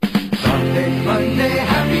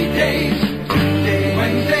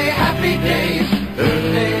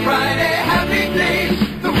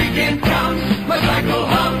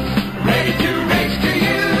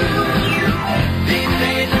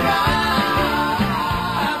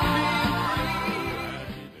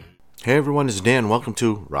Hey everyone, it's Dan. Welcome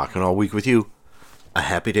to Rockin' All Week with You, a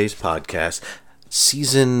Happy Days podcast,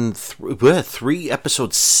 season 3,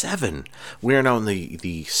 episode 7. We are now in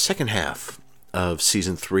the second half of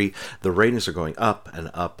season 3. The ratings are going up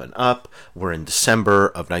and up and up. We're in December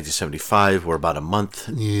of 1975. We're about a month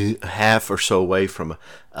and a half or so away from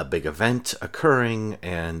a big event occurring,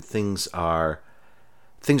 and things are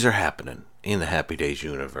happening in the Happy Days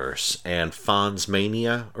universe. And Fonz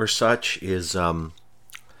Mania or such is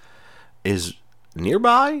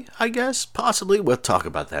nearby, I guess, possibly. We'll talk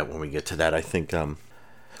about that when we get to that. I think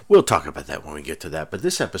we'll talk about that when we get to that. But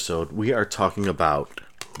this episode, we are talking about,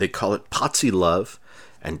 they call it Potsy Love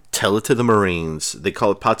and Tell It to the Marines. They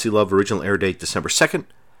call it Potsy Love, original air date December 2nd,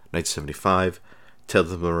 1975. Tell It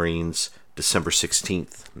to the Marines, December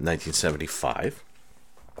 16th, 1975.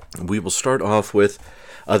 We will start off with,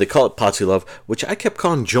 they call it Potsy Love, which I kept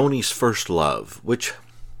calling Joni's First Love, which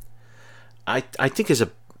I think is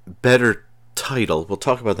a better title. We'll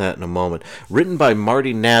talk about that in a moment. Written by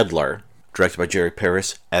Marty Nadler, directed by Jerry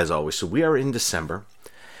Paris, as always. So we are in December.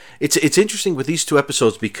 It's interesting with these two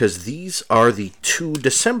episodes because these are the 2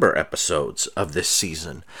 December episodes of this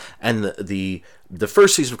season. And the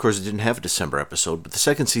first season, of course, didn't have a December episode, but the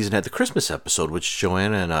second season had the Christmas episode, which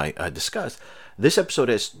Joanna and I discussed. This episode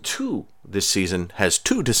this season has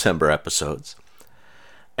 2 December episodes.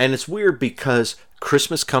 And it's weird because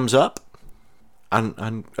Christmas comes up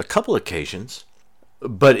on a couple occasions,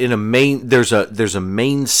 but there's a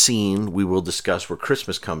main scene we will discuss where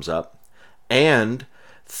Christmas comes up, and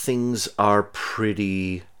things are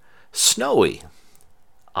pretty snowy.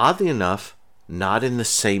 Oddly enough, not in the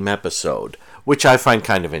same episode, which I find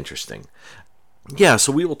kind of interesting. Yeah,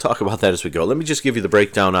 so we will talk about that as we go. Let me just give you the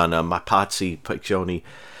breakdown on my Joni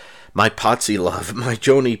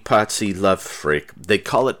Potsy Love freak. They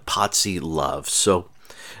call it Potsy Love. So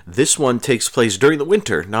this one takes place during the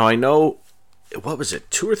winter. Now, I know, what was it,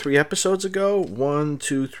 2 or 3 episodes ago?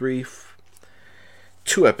 3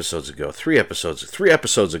 episodes ago. 3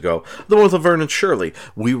 episodes ago. The one with Laverne and Shirley.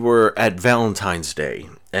 We were at Valentine's Day.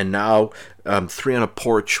 And now, 3 on a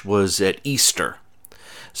Porch was at Easter.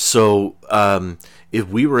 So, if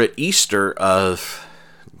we were at Easter of,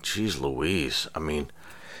 geez Louise,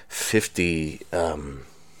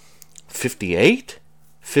 58?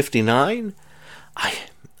 59?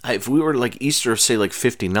 If we were like Easter of, say, like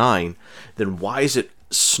 59, then why is it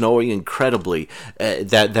snowing incredibly?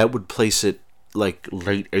 That would place it like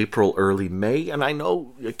late April, early May. And I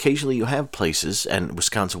know occasionally you have places, and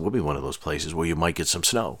Wisconsin will be one of those places where you might get some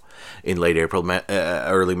snow in late April,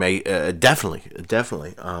 early May. Definitely.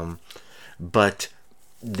 But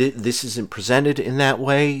this isn't presented in that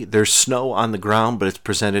way. There's snow on the ground, but it's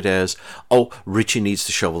presented as, oh, Richie needs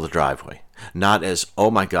to shovel the driveway. Not as, oh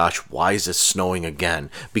my gosh, why is it snowing again?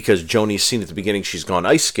 Because Joni's seen at the beginning she's gone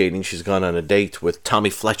ice skating. She's gone on a date with Tommy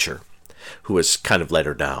Fletcher, who has kind of let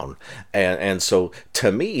her down. And so,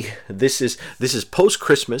 to me, this is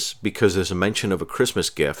post-Christmas because there's a mention of a Christmas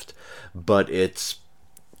gift, but it's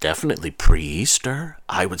definitely pre-Easter.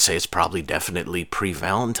 I would say it's probably definitely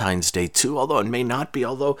pre-Valentine's Day, too, although it may not be.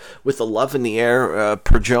 Although, with the love in the air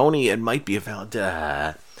per Joni, it might be a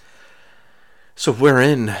Valentine. So we're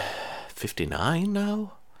in 59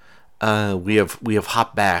 now. We have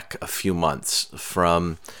hopped back a few months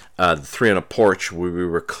from the 3 on a Porch, where we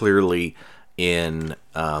were clearly in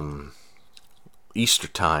Easter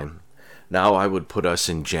time. Now I would put us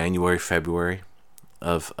in January, February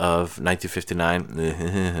of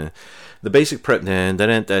 1959. The basic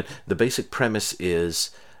premise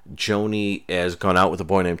is Joni has gone out with a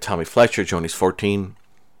boy named Tommy Fletcher. Joni's 14.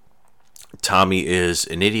 Tommy is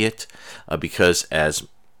an idiot because, as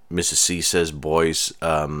Mrs. C says, boys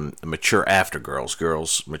mature after girls.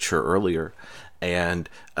 Girls mature earlier. And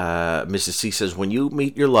Mrs. C says, when you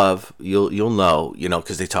meet your love, you'll know,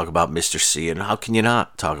 because they talk about Mr. C. And how can you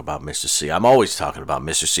not talk about Mr. C? I'm always talking about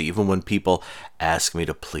Mr. C. Even when people ask me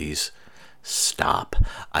to please stop,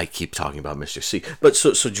 I keep talking about Mr. C. But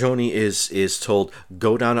so Joni is told,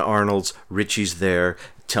 go down to Arnold's. Richie's there.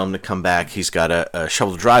 Tell him to come back. He's got to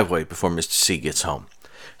shovel the driveway before Mr. C gets home.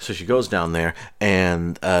 So she goes down there,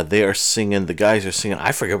 and they are singing, the guys are singing,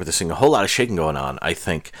 I forget what they're singing, a whole lot of shaking going on, I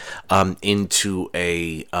think, into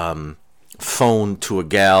a phone to a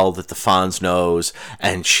gal that the Fonz knows,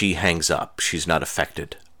 and she hangs up. She's not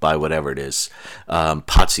affected by whatever it is.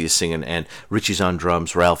 Potsy is singing, and Richie's on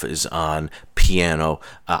drums, Ralph is on piano.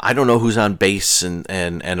 I don't know who's on bass and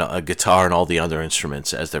a guitar and all the other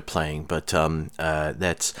instruments as they're playing, but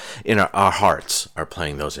that's in our hearts are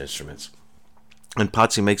playing those instruments. And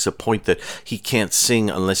Potsy makes a point that he can't sing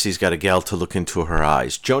unless he's got a gal to look into her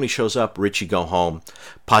eyes. Joni shows up, Richie go home.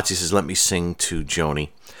 Potsy says, let me sing to Joni.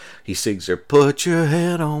 he sings there, "Put your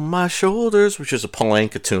head on my shoulders," which is a Paul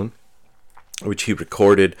Anka tune, which he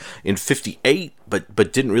recorded in 58,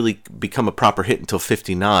 but didn't really become a proper hit until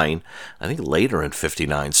 59. I think later in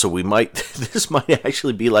 59. So this might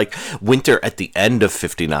actually be like winter at the end of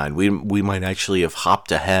 59. We might actually have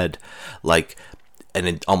hopped ahead like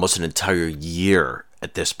almost an entire year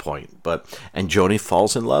at this point. And Joni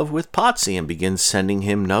falls in love with Potsy and begins sending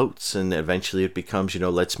him notes, and eventually it becomes,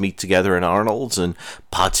 let's meet together in Arnold's, and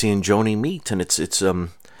Potsy and Joni meet, and it's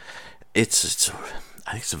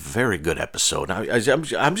I think it's a very good episode.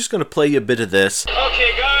 I'm just going to play you a bit of this.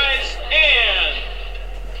 Okay, guys, and...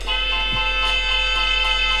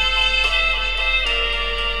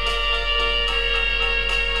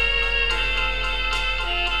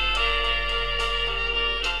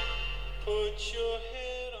 Put your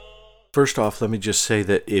head on. First off, let me just say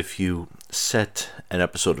that if you set an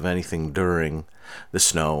episode of anything during the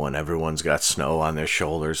snow and everyone's got snow on their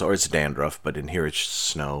shoulders, or it's dandruff, but in here it's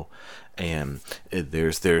snow, and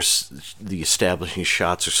there's the establishing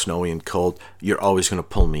shots are snowy and cold, you're always going to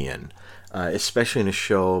pull me in, especially in a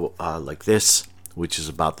show like this, which is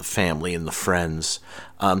about the family and the friends.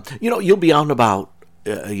 You'll be out and about.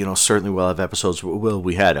 Certainly we'll have episodes.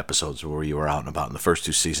 We had episodes where you were out and about in the first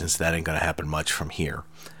 2 seasons. That ain't going to happen much from here.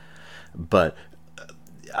 But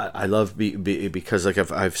I love because, like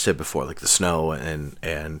I've said before, like the snow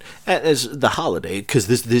and as the holiday, because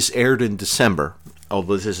this aired in December.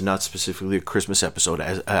 Although this is not specifically a Christmas episode,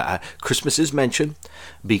 as Christmas is mentioned,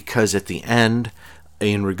 because at the end,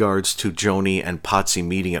 in regards to Joni and Potsy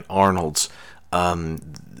meeting at Arnold's,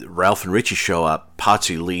 Ralph and Richie show up.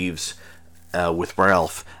 Potsy leaves with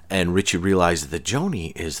Ralph, and Richie realizes that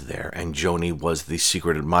Joni is there, and Joni was the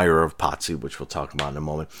secret admirer of Potsy, which we'll talk about in a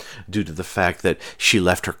moment, due to the fact that she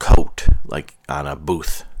left her coat like on a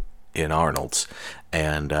booth in Arnold's,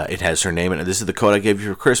 and it has her name in it. This is the coat I gave you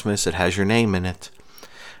for Christmas. It has your name in it.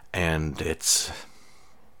 And it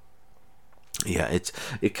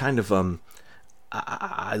kind of,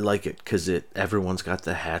 I like it because everyone's got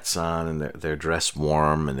the hats on, and they're dressed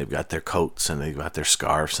warm, and they've got their coats, and they've got their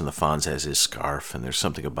scarves, and the Fonz has his scarf, and there's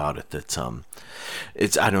something about it that,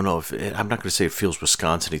 I don't know if, I'm not going to say it feels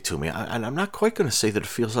Wisconsin-y to me, and I'm not quite going to say that it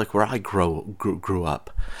feels like where I grew up.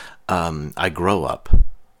 I grow up.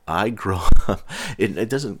 It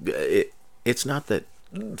doesn't, it's not that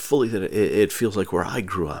fully that it feels like where I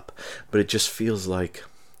grew up, but it just feels like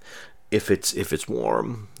if it's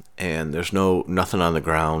warm and there's nothing on the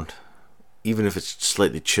ground, even if it's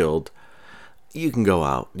slightly chilled, you can go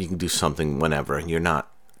out, you can do something whenever, and you're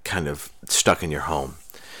not kind of stuck in your home.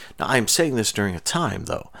 Now, I'm saying this during a time,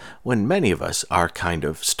 though, when many of us are kind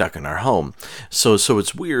of stuck in our home. So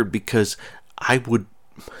it's weird because I would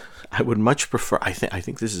much prefer, I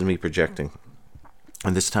think this is me projecting,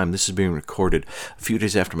 and this time this is being recorded a few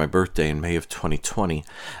days after my birthday in May of 2020,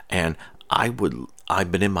 and I've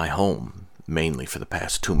been in my home mainly for the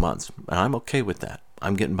past 2 months, and I'm okay with that.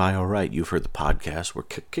 I'm getting by all right. You've heard the podcast. We're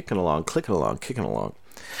kicking along.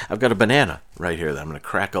 I've got a banana right here that I'm going to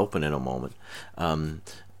crack open in a moment, and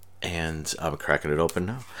I'm cracking it open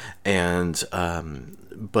now. And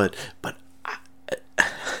but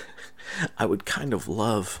I would kind of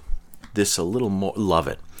love this a little more. Love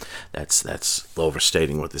it. That's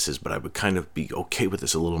overstating what this is, but I would kind of be okay with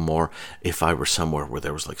this a little more if I were somewhere where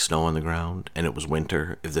there was like snow on the ground and it was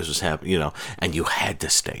winter. If this was happening, and you had to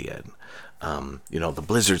stay in. The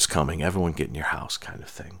blizzard's coming, everyone get in your house kind of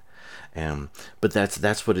thing. But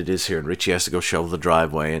that's what it is here. And Richie has to go shovel the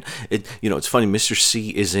driveway, and it's funny. Mr.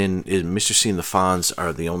 C Mr. C and the Fonz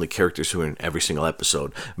are the only characters who are in every single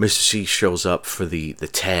episode. Mr. C shows up for the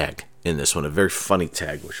tag in this one, a very funny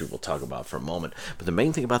tag, which we will talk about for a moment. But the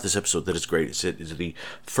main thing about this episode that is great is it is the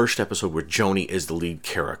first episode where Joni is the lead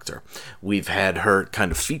character. We've had her kind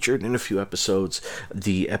of featured in a few episodes.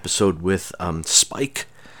 The episode with Spike.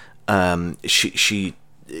 She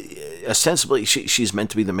ostensibly she's meant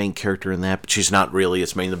to be the main character in that, but she's not really.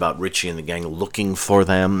 It's mainly about Richie and the gang looking for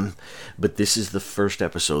them. But this is the first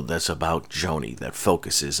episode that's about Joni, that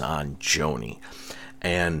focuses on Joni,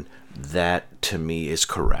 and that to me is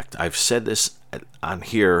correct. I've said this on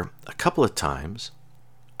here a couple of times.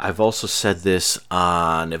 I've also said this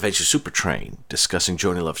on Adventure Super Train, discussing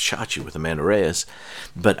Joni Loves Chachi with Amanda Reyes.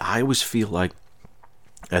 But I always feel like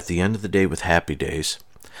at the end of the day with Happy Days,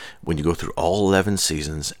 when you go through all 11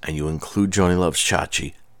 seasons and you include Joni Loves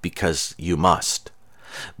Chachi, because you must,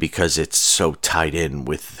 because it's so tied in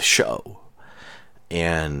with the show,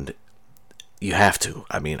 and you have to.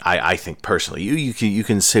 I mean, I think personally, you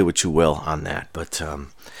can say what you will on that, but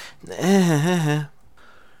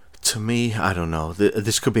To me, I don't know.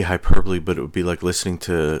 This could be hyperbole, but it would be like listening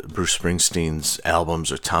to Bruce Springsteen's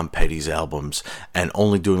albums or Tom Petty's albums and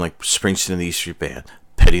only doing like Springsteen and the E Street Band,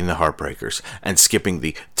 Petty and the Heartbreakers, and skipping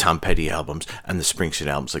the Tom Petty albums and the Springsteen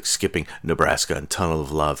albums, like skipping Nebraska and Tunnel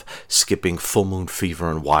of Love, skipping Full Moon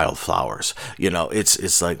Fever and Wildflowers. You know,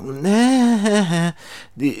 it's like,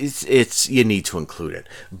 it's you need to include it.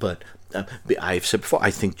 But I've said before,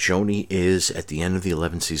 I think Joni is, at the end of the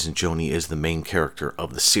 11th season, Joni is the main character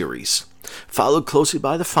of the series. Followed closely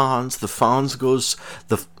by the Fonz. The Fonz goes...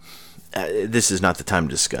 this is not the time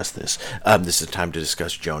to discuss this. This is the time to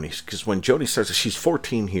discuss Joni. Because when Joni starts, she's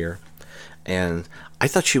 14 here. And I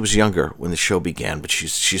thought she was younger when the show began, but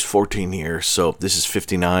she's 14 here. So this is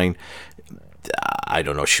 59. I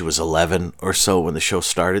don't know, she was 11 or so when the show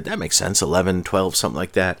started. That makes sense. 11, 12, something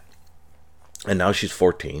like that. And now she's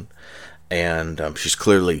 14, and she's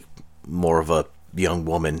clearly more of a young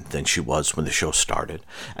woman than she was when the show started.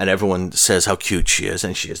 And everyone says how cute she is,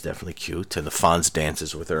 and she is definitely cute. And the Fonz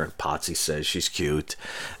dances with her, and Potsy says she's cute.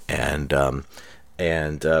 And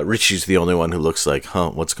Richie's the only one who looks like,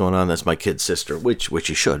 what's going on? That's my kid's sister, which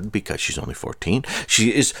he should, because she's only 14.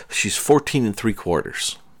 She's 14 and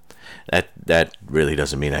 3/4. That really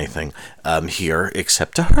doesn't mean anything here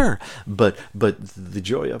except to her. But the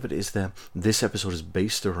joy of it is that this episode is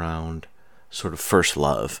based around sort of first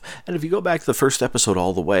love. And if you go back to the first episode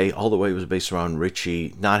all the way was based around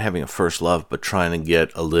Richie not having a first love, but trying to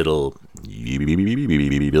get a little...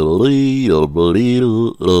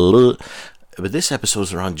 But this episode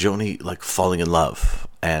is around Joni like falling in love,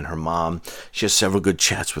 and her mom. She has several good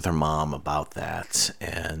chats with her mom about that,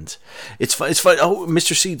 and it's fun. It's fun. Oh,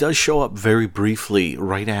 Mr. C does show up very briefly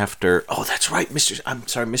right after. Oh, that's right,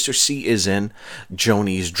 Mr. C is in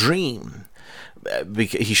Joni's dream.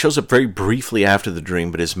 He shows up very briefly after the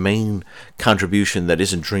dream, but his main contribution that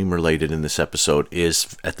isn't dream related in this episode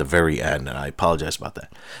is at the very end, and I apologize about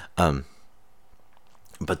that.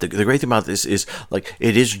 But the great thing about this is, like,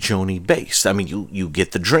 it is Joni based. I mean, you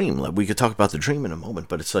get the dream. Like, we could talk about the dream in a moment,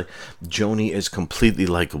 but it's like Joni is completely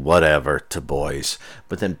like whatever to boys.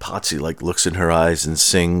 But then Potsy like looks in her eyes and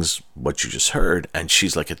sings what you just heard, and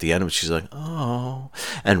she's like at the end of it, she's like, oh.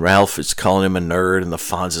 And Ralph is calling him a nerd, and the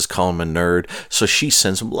Fonz is calling him a nerd. So she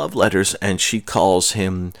sends him love letters, and she calls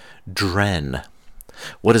him Dren.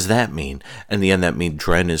 What does that mean? In the end, that means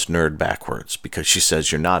Dren is nerd backwards, because she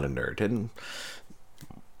says you're not a nerd. And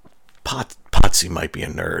Potsy might be a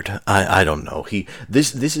nerd. I don't know.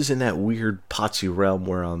 This is in that weird Potsy realm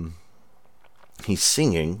where he's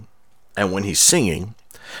singing, and when he's singing,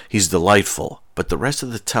 he's delightful. But the rest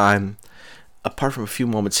of the time, apart from a few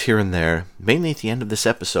moments here and there, mainly at the end of this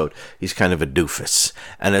episode, he's kind of a doofus.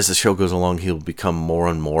 And as the show goes along, he'll become more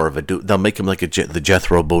and more of a doofus. They'll make him like the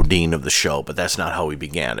Jethro Bodine of the show, but that's not how he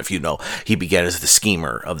began. If you know, he began as the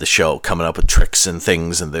schemer of the show, coming up with tricks and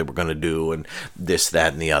things and they were going to do and this,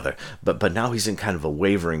 that, and the other. But now he's in kind of a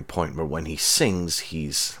wavering point where when he sings,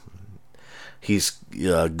 he's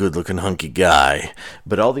a good-looking, hunky guy.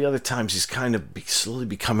 But all the other times, he's kind of slowly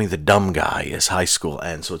becoming the dumb guy as high school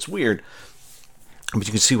ends. So it's weird. But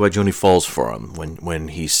you can see why Joni falls for him when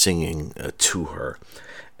he's singing to her.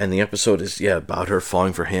 And the episode is, about her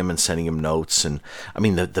falling for him and sending him notes. And, I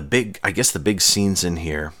mean, the big scenes in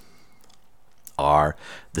here are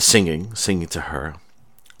the singing to her,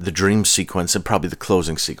 the dream sequence, and probably the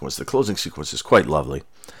closing sequence. The closing sequence is quite lovely.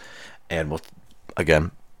 And, we'll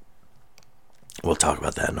talk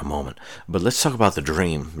about that in a moment. But let's talk about the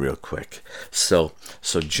dream real quick. So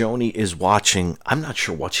Joni is watching, I'm not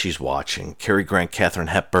sure what she's watching. Cary Grant, Katharine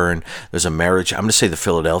Hepburn. There's a marriage. I'm going to say the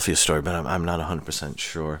Philadelphia Story, but I'm not 100%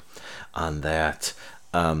 sure on that.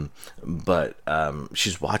 But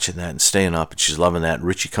she's watching that and staying up, and she's loving that.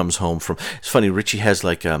 Richie comes home from, it's funny, Richie has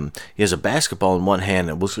like, he has a basketball in one hand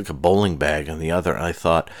and it looks like a bowling bag in the other. And I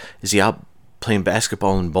thought, is he out playing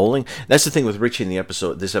basketball and bowling? That's the thing with Richie in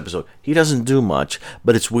this episode. He doesn't do much,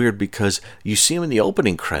 but it's weird because you see him in the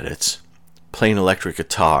opening credits playing electric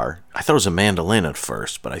guitar. I thought it was a mandolin at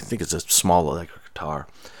first, but I think it's a small electric guitar.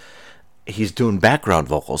 He's doing background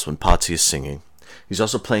vocals when Potsy is singing. He's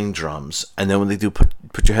also playing drums, and then when they do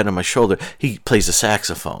put your head on my shoulder, he plays the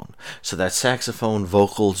saxophone. So that's saxophone,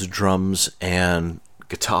 vocals, drums, and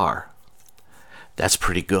guitar. That's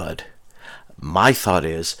pretty good. My thought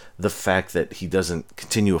is the fact that he doesn't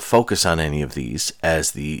continue to focus on any of these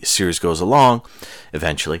as the series goes along,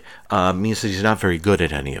 eventually, means that he's not very good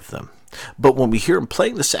at any of them. But when we hear him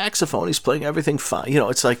playing the saxophone, he's playing everything fine.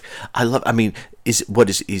 It's like, I mean, is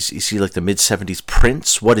he like the mid-70s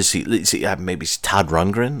Prince? What is he? Maybe he's Todd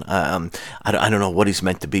Rundgren? I don't know what he's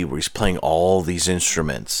meant to be, where he's playing all these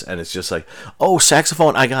instruments. And it's just like, oh,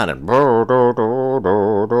 saxophone, I got it.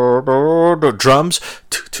 Drums.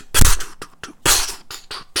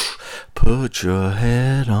 Put your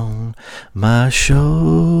head on my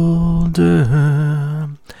shoulder.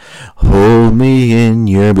 Hold me in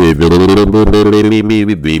your...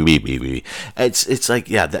 It's like,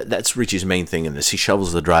 yeah, that's Richie's main thing in this. He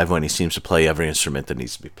shovels the driveway and he seems to play every instrument that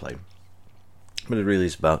needs to be played. But it really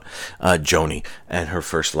is about Joni and her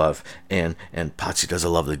first love. And Potsy does a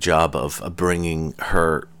lovely job of bringing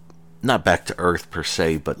her, not back to earth per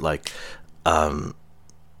se, but like...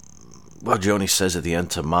 well, Joni says at the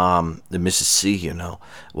end to Mom, the Mrs. C,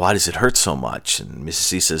 why does it hurt so much? And Mrs.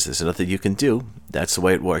 C says, there's nothing you can do. That's the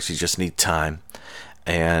way it works. You just need time.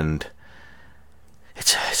 And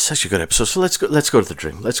it's such a good episode. So let's go to the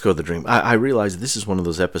dream. Let's go to the dream. I realize this is one of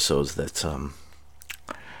those episodes that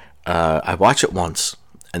I watch it once,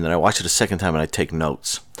 and then I watch it a second time, and I take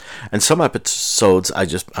notes. And some episodes,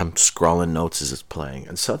 I'm scrawling notes as it's playing.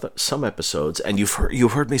 And some episodes, and you've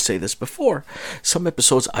heard me say this before, some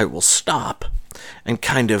episodes I will stop and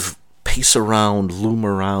kind of pace around, loom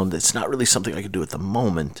around. It's not really something I can do at the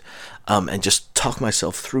moment, and just talk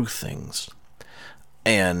myself through things.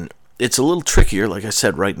 And it's a little trickier, like I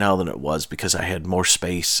said, right now than it was, because I had more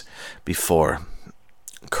space before.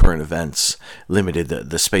 Current events limited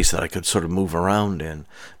the space that I could sort of move around in.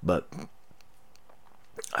 But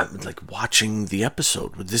I'm like watching the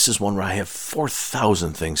episode. This is one where I have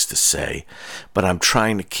 4,000 things to say, but I'm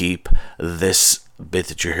trying to keep this bit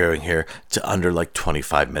that you're hearing here to under like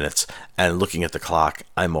 25 minutes. And looking at the clock,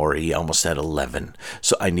 I'm already almost at 11.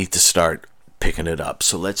 So I need to start picking it up.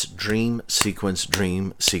 So let's dream sequence.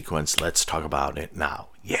 Let's talk about it now.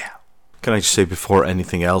 Yeah. Can I just say before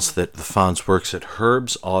anything else that the Fonz works at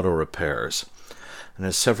Herb's Auto Repairs and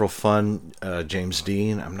has several fun, James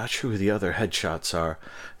Dean, I'm not sure who the other headshots are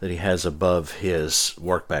that he has above his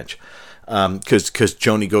workbench, because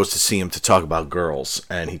Joni goes to see him to talk about girls,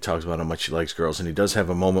 and he talks about how much he likes girls, and he does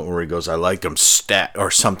have a moment where he goes, I like them stat,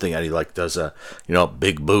 or something, and he like does a,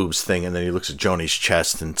 big boobs thing, and then he looks at Joni's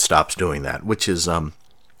chest and stops doing that, which is,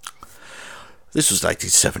 this was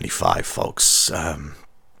 1975, folks.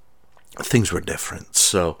 Things were different,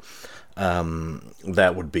 so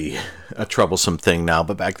that would be a troublesome thing now,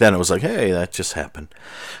 but back then it was like, hey, that just happened.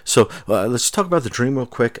 So let's talk about the dream real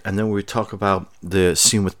quick, and then we talk about the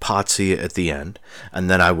scene with Potsy at the end, and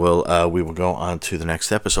then we will go on to the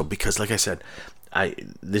next episode, because like I said,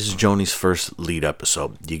 this is Joni's first lead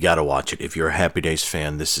episode. You gotta watch it. If you're a Happy Days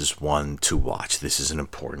fan, this is one to watch. This is an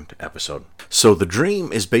important episode. So the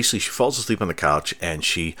dream is basically she falls asleep on the couch and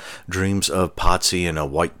she dreams of Potsy in a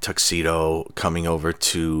white tuxedo coming over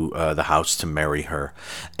to the house to marry her.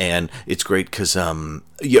 And it's great because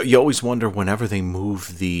you always wonder whenever they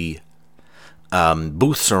move the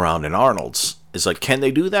booths around in Arnold's. It's like, can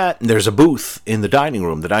they do that? And there's a booth in the dining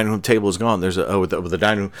room. The dining room table is gone. There's the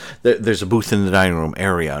dining room. There's a booth in the dining room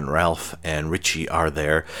area, and Ralph and Richie are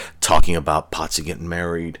there talking about Potsy getting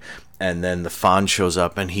married. And then the Fonz shows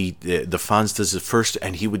up, and the Fonz does it first,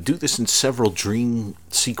 and he would do this in several dream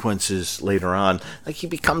sequences later on. Like he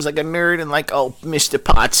becomes like a nerd and like, oh, Mr.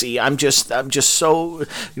 Potsy, I'm just so,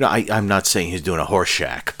 I'm not saying he's doing a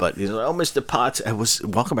Horseshack, but he's like, oh, Mr. Potsy, it was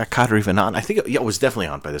Welcome Back, Kotter even on? I think it was definitely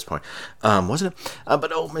on by this point, wasn't it?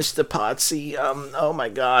 But oh, Mr. Potsy, oh my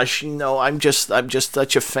gosh, I'm just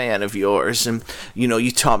such a fan of yours, and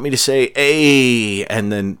you taught me to say "ay,"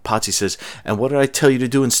 and then Potsy says, and what did I tell you to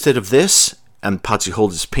do instead of this? And Potsy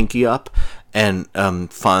holds his pinky up, and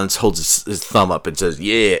Fonz holds his thumb up and says,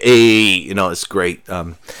 yeah, hey, it's great.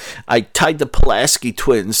 I tied the Pulaski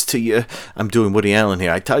twins to you. I'm doing Woody Allen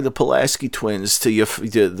here. I tied the Pulaski twins to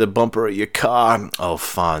the bumper of your car. Oh,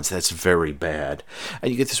 Fonz, that's very bad.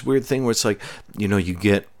 And you get this weird thing where it's like, you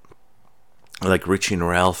get, like Richie and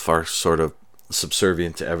Ralph are sort of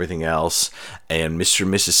subservient to everything else, and Mr.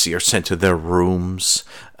 and Mrs. C are sent to their rooms,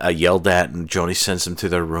 yelled at, and Joni sends them to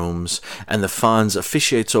their rooms, and the Fonz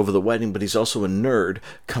officiates over the wedding, but he's also a nerd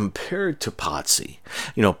compared to Potsy,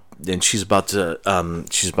 and she's about to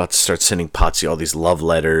start sending Potsy all these love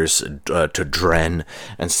letters to Dren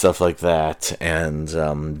and stuff like that,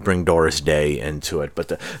 and bring Doris Day into it. But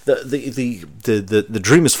the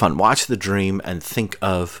dream is fun. Watch the dream and think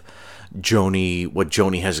of what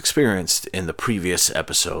Joni has experienced in the previous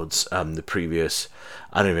episodes, I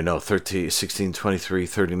don't even know, 13, 16, 23,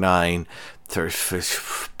 39, 30,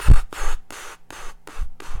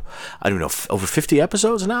 I don't know, over 50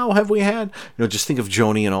 episodes now have we had? Just think of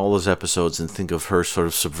Joni in all those episodes and think of her sort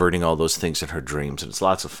of subverting all those things in her dreams, and it's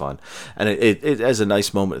lots of fun. And it has a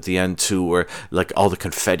nice moment at the end too, where like all the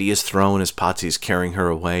confetti is thrown as Potsy is carrying her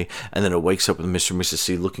away, and then it wakes up with Mr. and Mrs.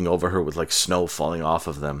 C looking over her with like snow falling off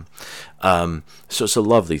of them. So it's a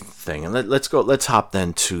lovely thing. And let's hop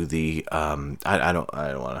then to the I don't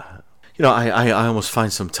want to. I almost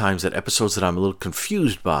find sometimes that episodes that I'm a little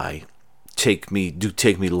confused by take me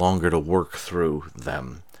longer to work through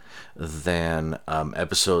them than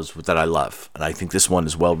episodes that I love. And I think this one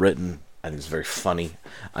is well written. I think it's very funny.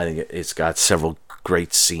 I think it's got several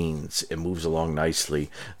great scenes. It moves along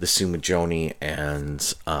nicely. The scene with Joni and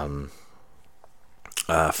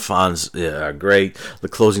Fonz are great. The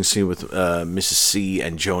closing scene with Mrs. C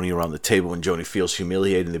and Joni around the table when Joni feels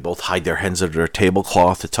humiliated and they both hide their hands under their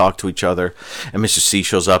tablecloth to talk to each other. And Mrs. C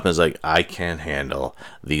shows up and is like, I can't handle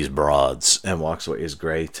these broads, and walks away is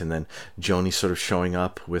great. And then Joni sort of showing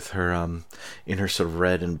up with her in her sort of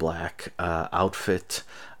red and black outfit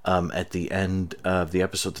at the end of the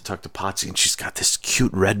episode to talk to Potsy, and she's got this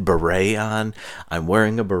cute red beret on. I'm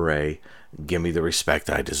wearing a beret. Give me the respect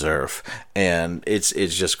I deserve. And it's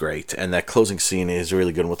just great. And that closing scene is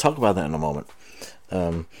really good. And we'll talk about that in a moment.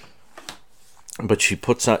 But she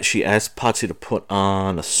asks Potsy to put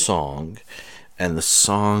on a song. And the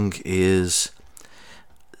song is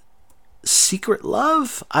Secret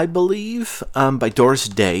Love, I believe, by Doris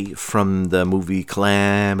Day from the movie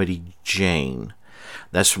Calamity Jane.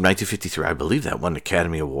 That's from 1953. I believe that won an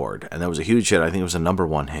Academy Award, and that was a huge hit. I think it was a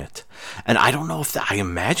 #1 hit. And I don't know if I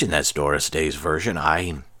imagine that's Doris Day's version.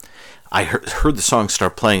 I heard the song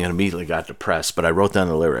start playing and immediately got depressed, but I wrote down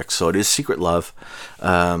the lyrics. So it is Secret Love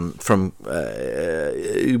it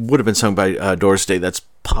would have been sung by Doris Day. That's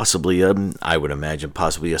possibly, I would imagine,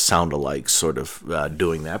 possibly a sound-alike sort of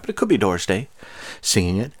doing that. But it could be Doris Day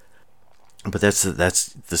singing it. But that's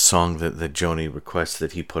the song that Joni requests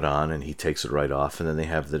that he put on, and he takes it right off, and then they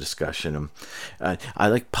have the discussion. I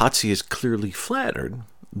like Potsy is clearly flattered,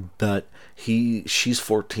 but she's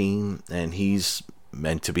 14 and he's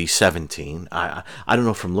meant to be 17. I don't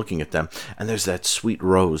know from looking at them. And there's that sweet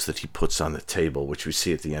rose that he puts on the table, which we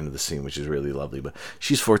see at the end of the scene, which is really lovely. But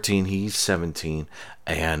she's 14, he's 17,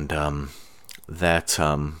 and well,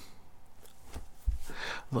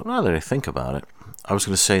 now that I think about it, I was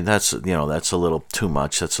going to say that's a little too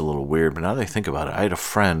much. That's a little weird. But now that I think about it, I had a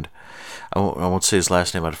friend. I won't say his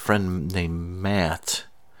last name. I had a friend named Matt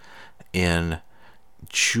in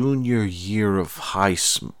junior year of high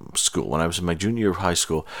school. When I was in my junior year of high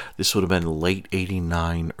school, this would have been late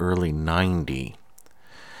 '89, early '90.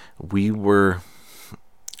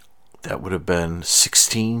 That would have been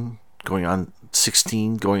 16, going on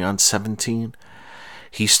 17.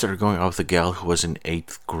 He started going out with a gal who was in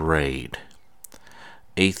 8th grade.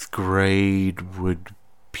 8th grade would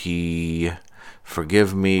be,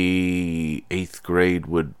 forgive me, 8th grade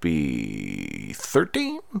would be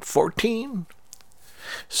 13, 14.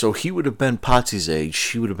 So he would have been Potsy's age.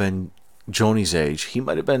 She would have been Joni's age. He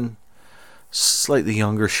might have been slightly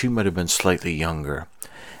younger. She might have been slightly younger.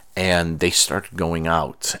 And they started going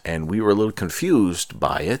out, and we were a little confused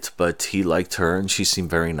by it, but he liked her, and she seemed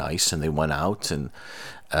very nice, and they went out, and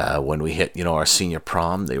when we hit, our senior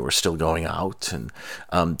prom, they were still going out, and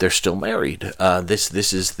they're still married.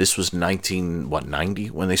 This was 90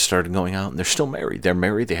 when they started going out, and they're still married. They're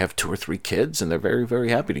married. They have 2 or 3 kids, and they're very, very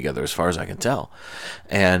happy together, as far as I can tell.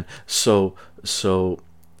 And so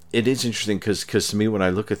it is interesting because to me, when I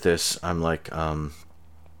look at this, I'm like,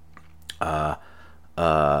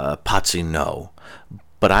 Potsy, no.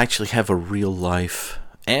 But I actually have a real life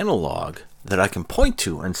analog that I can point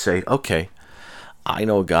to and say, okay, I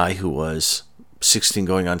know a guy who was 16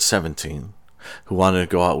 going on 17, who wanted to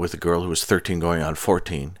go out with a girl who was 13 going on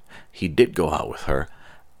 14. He did go out with her,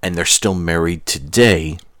 and they're still married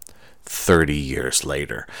today, 30 years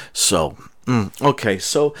later. So, okay,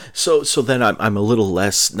 so then I'm a little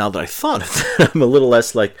less, now that I thought of that, I'm a little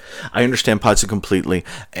less like, I understand Potsy completely,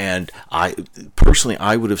 and I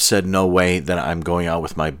would have said no way that I'm going out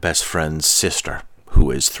with my best friend's sister, who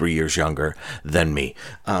is 3 years younger than me.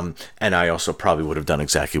 And I also probably would have done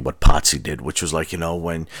exactly what Potsy did, which was like,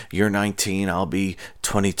 when you're 19, I'll be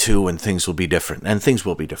 22, and things will be different. And things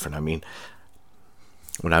will be different. I mean,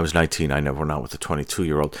 when I was 19, I never went out with a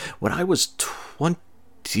 22-year-old. When I was 20...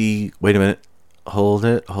 Wait a minute. Hold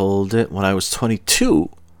it. When I was 22,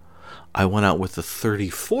 I went out with a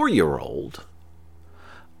 34-year-old.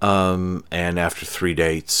 And after 3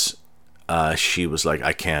 dates, she was like,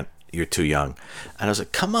 I can't. You're too young. And I was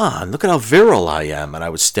like, come on, look at how virile I am. And I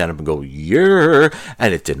would stand up and go, yeah,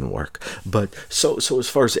 and it didn't work. But so as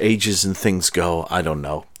far as ages and things go, I don't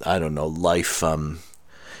know. Life,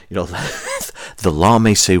 the law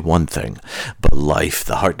may say one thing, but life,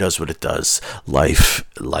 the heart does what it does.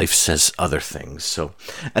 Life says other things. So,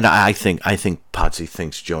 and I think Potsy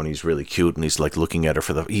thinks Joni's really cute, and he's like looking at her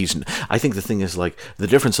I think the thing is like the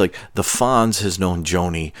difference, like the Fonz has known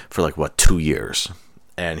Joni for like what, 2 years,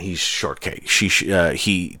 and he's shortcake. She's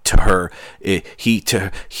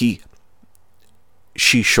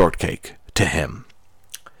shortcake to him,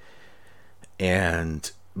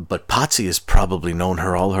 but Potsy has probably known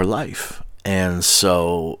her all her life. And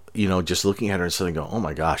so, just looking at her and suddenly go, oh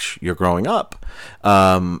my gosh, you're growing up.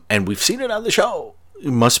 And we've seen it on the show. It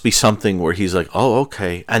must be something where he's like, oh,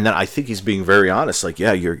 okay. And then I think he's being very honest. Like,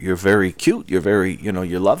 yeah, you're very cute. You're very,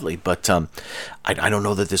 you're lovely. But I don't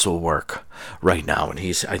know that this will work right now. And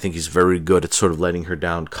I think he's very good at sort of letting her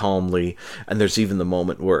down calmly. And there's even the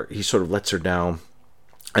moment where he sort of lets her down.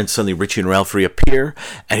 And suddenly Richie and Ralph reappear,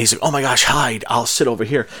 and he's like, oh my gosh, hide, I'll sit over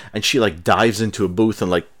here. And she like dives into a booth and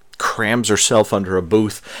like crams herself under a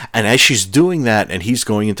booth. And as she's doing that, and he's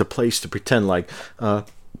going into place to pretend like,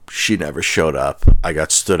 she never showed up, I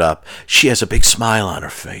got stood up, she has a big smile on her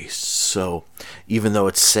face. So even though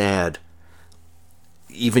it's sad,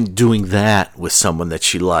 even doing that with someone that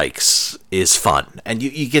she likes is fun. And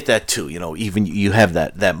you get that too, even you have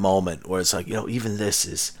that moment where it's like, even this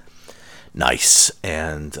is nice.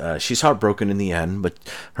 And she's heartbroken in the end, but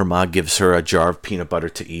her ma gives her a jar of peanut butter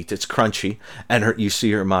to eat. It's crunchy, and you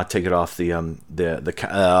see her ma take it off out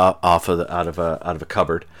of a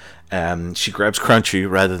cupboard, and she grabs crunchy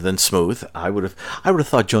rather than smooth. I would have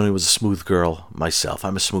thought Joni was a smooth girl myself.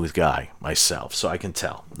 I'm a smooth guy myself, so I can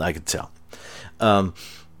tell. But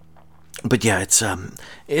yeah, it's like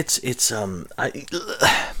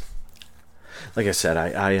I said,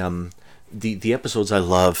 The episodes I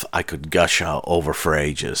love, I could gush over for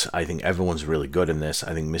ages. I think everyone's really good in this.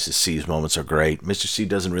 I think Mrs. C's moments are great. Mr. C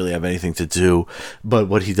doesn't really have anything to do, but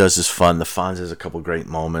what he does is fun. The Fonz has a couple great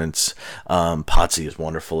moments. Potsy is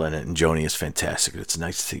wonderful in it, and Joni is fantastic. It's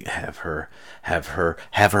nice to have her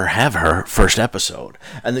first episode.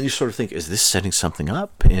 And then you sort of think, is this setting something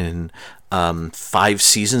up in 5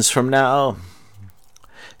 seasons from now?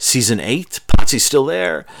 Season 8, Potsy's still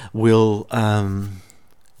there. Will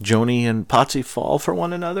Joni and Potsy fall for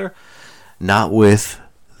one another? Not with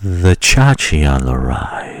the Chachi on the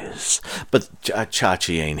rise. But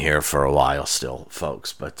Chachi ain't here for a while still,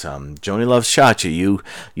 folks. But Joni loves Chachi.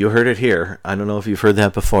 You heard it here. I don't know if you've heard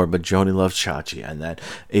that before, but Joni loves Chachi. And that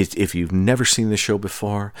is, if you've never seen the show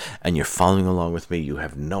before and you're following along with me, you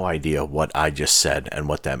have no idea what I just said and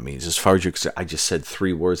what that means. As far as you're concerned, I just said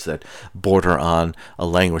 3 words that border on a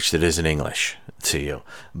language that isn't English to you.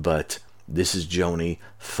 But this is Joni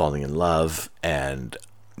falling in love and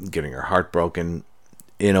getting her heart broken,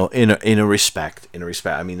 in a respect.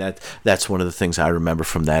 I mean, that's one of the things I remember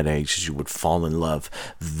from that age, is you would fall in love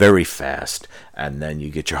very fast, and then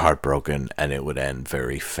you get your heart broken, and it would end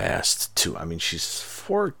very fast too. I mean, she's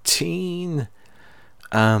 14,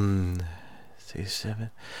 7, so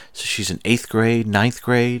she's in 8th grade, 9th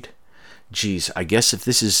grade. Geez, I guess if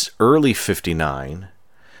this is early 59,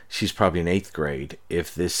 she's probably in 8th grade.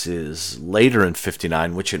 If this is later in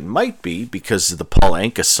 59, which it might be because of the Paul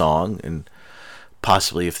Anka song, and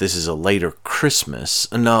possibly if this is a later Christmas.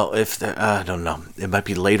 No, I don't know. It might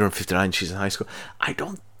be later in 59. She's in high school. I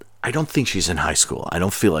don't think she's in high school. I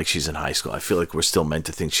don't feel like she's in high school. I feel like we're still meant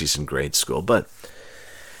to think she's in grade school. But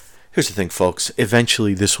here's the thing, folks.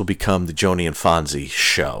 Eventually, this will become the Joni and Fonzie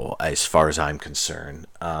show, as far as I'm concerned.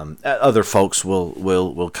 Other folks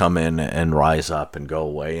will come in and rise up and go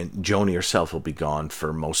away, and Joni herself will be gone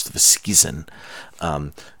for most of the season.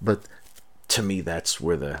 But to me, that's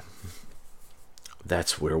where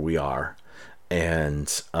we are,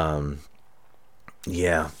 and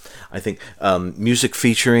yeah, I think music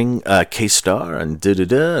featuring K-Star and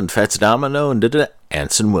da-da-da and Fats Domino and da-da-da,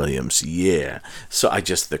 Anson Williams, yeah. So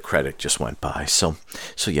the credit just went by. So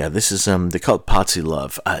yeah, this is they call it Potsy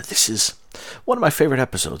Love. This is one of my favorite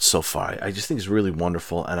episodes so far. I just think it's really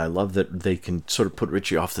wonderful, and I love that they can sort of put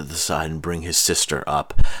Richie off to the side and bring his sister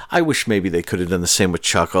up. I wish maybe they could have done the same with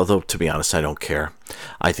Chuck, although to be honest, I don't care.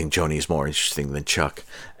 I think Joni is more interesting than Chuck,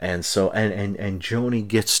 and so and Joni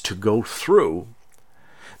gets to go through.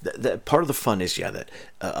 That part of the fun is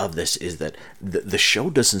of this is that the show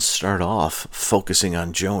doesn't start off focusing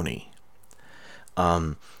on Joni.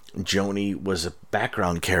 Joni was a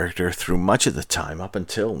background character through much of the time up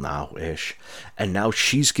until now-ish, and now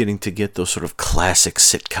she's getting to get those sort of classic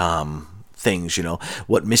sitcom things,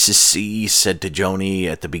 what Mrs. C said to Joni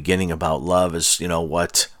at the beginning about love is,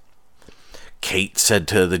 what Kate said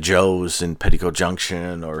to the Joes in Petticoat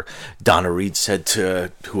Junction, or Donna Reed said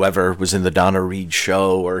to whoever was in the Donna Reed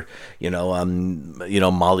show, or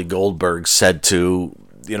Molly Goldberg said to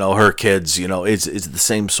her kids. It's the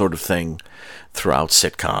same sort of thing throughout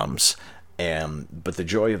sitcoms. But the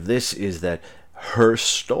joy of this is that her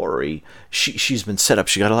story, she's been set up.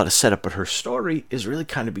 She got a lot of setup, but her story is really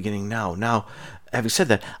kind of beginning now. Now, having said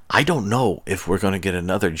that, I don't know if we're going to get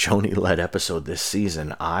another Joni-led episode this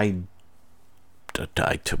season. I,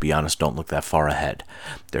 to be honest, don't look that far ahead.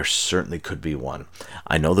 There certainly could be one.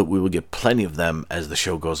 I know that we will get plenty of them as the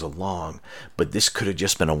show goes along, but this could have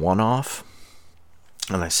just been a one-off.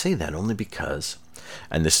 And I say that only because,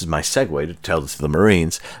 and this is my segue to Tell It to the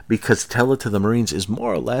Marines, because Tell It to the Marines is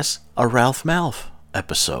more or less a Ralph Malph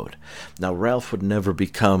episode. Now, Ralph would never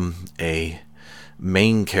become a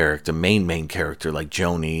main character like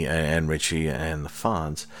Joni and Richie and the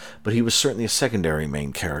Fonz, but he was certainly a secondary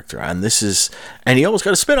main character. And he almost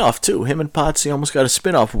got a spinoff too. Him and Potsy almost got a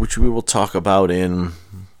spinoff, which we will talk about in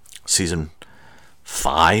season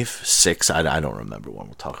 5, 6, I don't remember when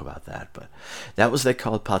we'll talk about that, but that was They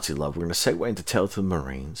Call It Potsy Love. We're going to segue into Tell It to the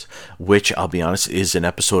Marines, which, I'll be honest, is an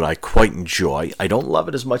episode I quite enjoy. I don't love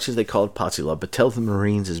it as much as They Call It Potsy Love, but Tell It to the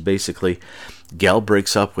Marines is basically Gel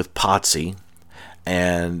breaks up with Potsy,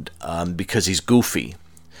 and because he's goofy,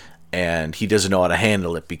 and he doesn't know how to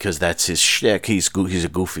handle it because that's his shtick. He's a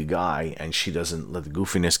goofy guy, and she doesn't let the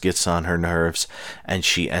goofiness gets on her nerves, and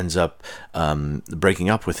she ends up breaking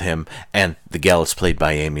up with him. And the gal is played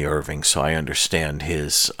by Amy Irving, so I understand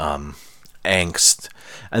his angst.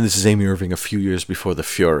 And this is Amy Irving a few years before The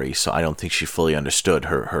Fury, so I don't think she fully understood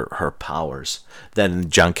her powers. Then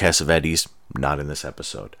John Cassavetes, not in this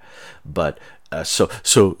episode, but so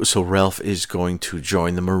Ralph is going to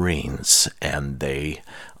join the Marines, and they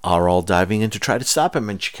are all diving in to try to stop him,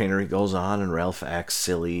 and chicanery goes on, and Ralph acts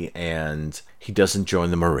silly, and he doesn't join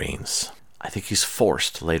the Marines. I think he's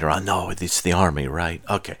forced later on. No, it's the Army, right?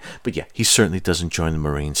 Okay, but yeah, he certainly doesn't join the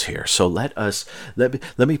Marines here. So let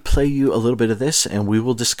me play you a little bit of this, and we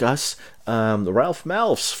will discuss Ralph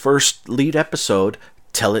Malph's first lead episode,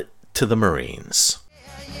 Tell It to the Marines.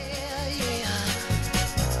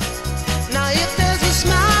 Now if there's a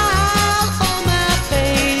smile on my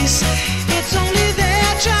face, it's only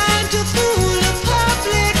there trying to fool the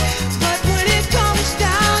public. But when it comes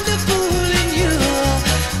down to fooling you,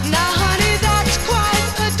 now honey, that's quite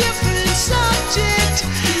a different subject.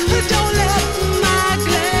 Don't let my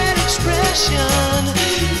glad expression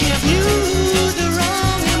give you the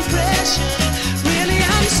wrong impression. Really,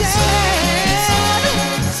 I'm sad,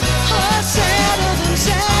 oh, sadder than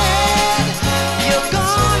sad. You're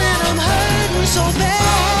gone and I'm hurting so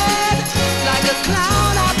bad. Like a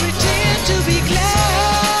clown, I pretend to be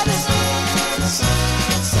glad.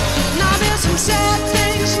 Now there's some sad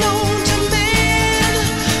things known to men,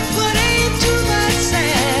 but ain't too much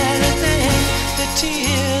sadder than the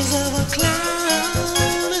tears of a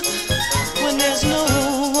clown when there's no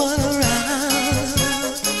one around.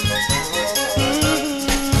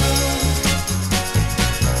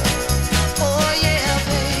 Oh yeah,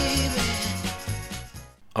 baby.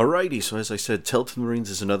 Alrighty, so as I said, Tell It to the Marines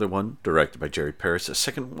is another one, directed by Jerry Paris. A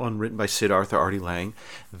second one written by Sid Arthur, Artie Lang.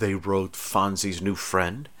 They wrote Fonzie's New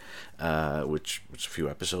Friend, which was a few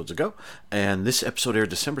episodes ago. And this episode aired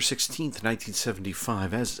December 16th,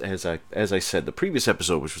 1975. As I said, the previous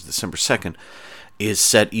episode, which was December 2nd, is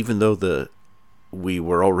set, even though we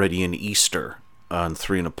were already in Easter on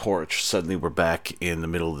Three in a Porch, suddenly we're back in the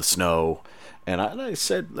middle of the snow. And I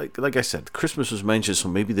said, like I said, Christmas was mentioned, so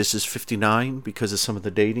maybe this is 59 because of some of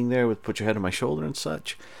the dating there with Put Your Head on My Shoulder and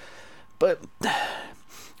such. But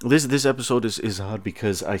this episode is odd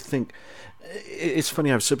because I think it's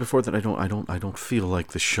funny. I've said before that I don't feel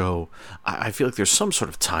like the show. I feel like there's some sort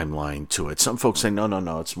of timeline to it. Some folks say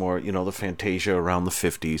no, it's more the Fantasia around the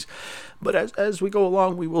 50s. But as we go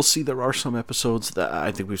along, we will see there are some episodes that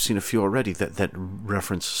I think we've seen a few already that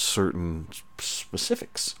reference certain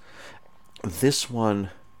specifics. This one,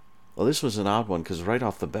 well, this was an odd one because right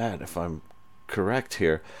off the bat, if I'm correct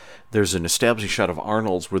here, there's an establishing shot of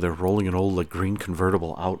Arnold's where they're rolling an old green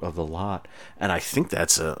convertible out of the lot, and I think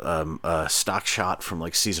that's a stock shot from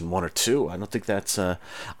like season 1 or 2. I don't think that's the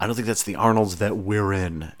Arnold's that we're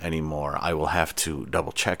in anymore. I will have to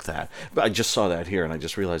double check that. But I just saw that here, and I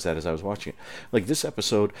just realized that as I was watching it. Like this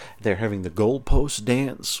episode, they're having the goalpost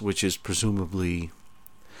dance, which is presumably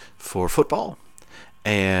for football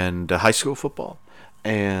and high school football,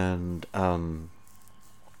 and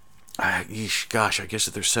I guess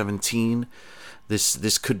if they're 17,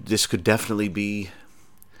 this could definitely be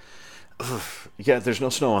Yeah, there's no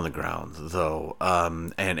snow on the ground though,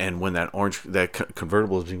 and when that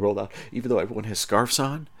convertible is being rolled out, even though everyone has scarves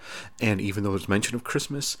on, and even though there's mention of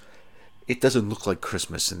Christmas, it doesn't look like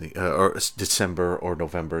Christmas in the or December or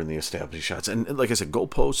November in the established shots. And like I said,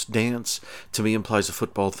 goalpost dance to me implies a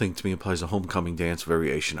football thing. To me implies a homecoming dance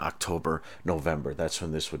variation. October, November. That's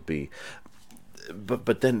when this would be.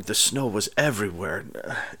 But then the snow was everywhere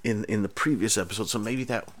in the previous episode. So maybe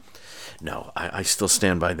that. No, I still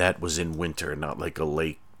stand by that was in winter, not like a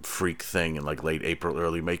late freak thing in like late April,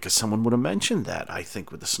 early May, because someone would have mentioned that. I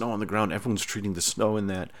think with the snow on the ground, everyone's treating the snow in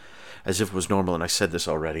that as if it was normal. And I said this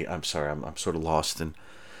already. I'm sorry. I'm sort of lost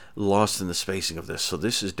in the spacing of this. So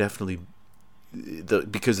this is definitely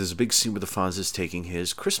because there's a big scene where the Fonz is taking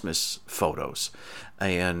his Christmas photos,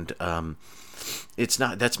 and it's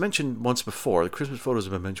not that's mentioned once before. The Christmas photos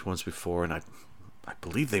have been mentioned once before, and I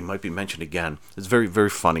believe they might be mentioned again. It's very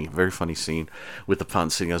funny scene with the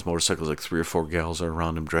Fonz sitting on his motorcycles. Like 3 or 4 gals are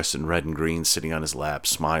around him dressed in red and green, sitting on his lap,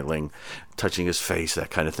 smiling, touching his face,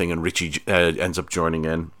 that kind of thing. And Richie ends up joining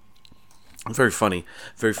in. Very funny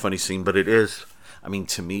scene. But it is, I mean,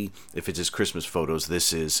 to me, if it's his Christmas photos,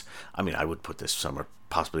 this is, I mean, I would put this somewhere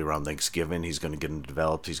possibly around Thanksgiving. He's going to get them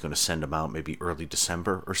developed. He's going to send them out maybe early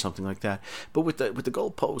December or something like that. But with the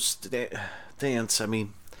goalpost dance, I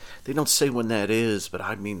mean, they don't say when that is, but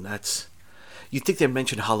I mean that's. You'd think they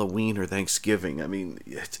mentioned Halloween or Thanksgiving. I mean,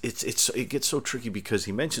 it gets so tricky because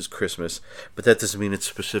he mentions Christmas, but that doesn't mean it's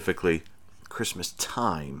specifically Christmas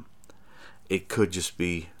time. It could just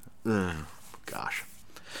be, gosh.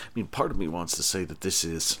 I mean, part of me wants to say that this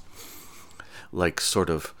is like sort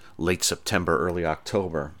of late September, early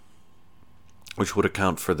October, which would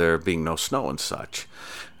account for there being no snow and such.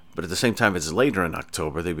 But at the same time, if it's later in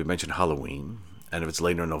October, they'd be mentioned Halloween. And if it's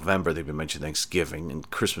later in November, they've been mentioned Thanksgiving,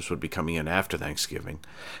 and Christmas would be coming in after Thanksgiving.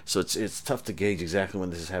 So it's tough to gauge exactly when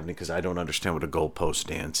this is happening because I don't understand what a goalpost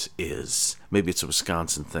dance is. Maybe it's a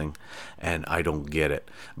Wisconsin thing, and I don't get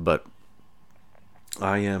it. But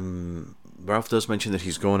Ralph does mention that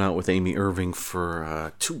he's going out with Amy Irving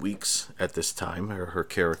for 2 weeks at this time, her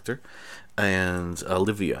character, and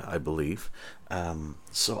Olivia, I believe.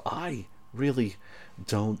 So I really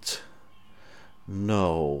don't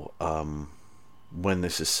know when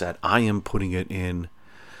this is set. I am putting it in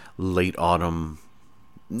late autumn.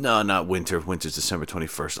 No, not winter. Winter's December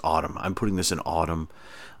 21st. Autumn. I'm putting this in autumn,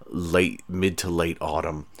 mid to late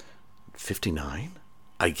autumn. 59?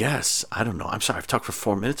 I guess. I don't know. I'm sorry. I've talked for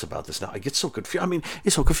 4 minutes about this now. I get so confused. I mean,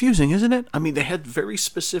 it's so confusing, isn't it? I mean, they had very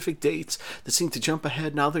specific dates that seem to jump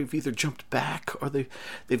ahead. Now they've either jumped back or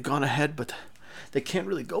they've gone ahead, but they can't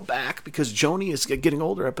really go back because Joni is getting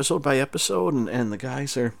older episode by episode, and the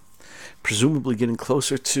guys are presumably getting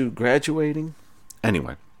closer to graduating.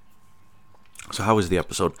 Anyway, so how was the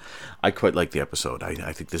episode? I quite like the episode.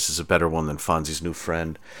 I think this is a better one than Fonzie's New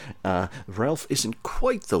Friend. Ralph isn't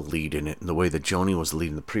quite the lead in it in the way that Joni was the lead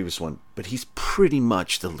in the previous one, but he's pretty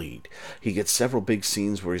much the lead. He gets several big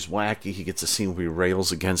scenes where he's wacky. He gets a scene where he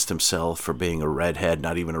rails against himself for being a redhead,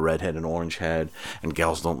 not even a redhead, an orange head, and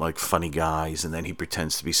gals don't like funny guys, and then he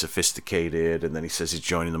pretends to be sophisticated, and then he says he's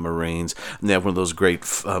joining the Marines, and they have one of those great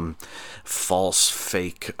false,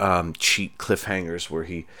 fake, cheat cliffhangers where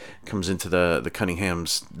he comes into the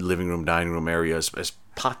Cunningham's living room, dining room area as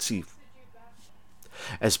Potsy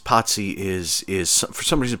is for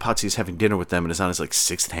some reason Potsy is having dinner with them and is on his like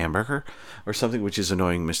 6th hamburger or something, which is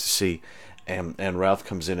annoying Mr. C. And Ralph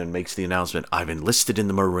comes in and makes the announcement, I've enlisted in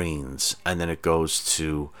the Marines, and then it goes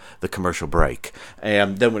to the commercial break.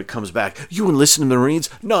 And then when it comes back, you enlisted in the Marines?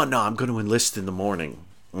 No, I'm going to enlist in the morning.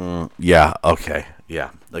 Yeah, okay,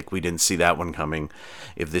 yeah. Like, we didn't see that one coming.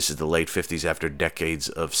 If this is the late 50s after decades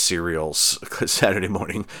of cereals, Saturday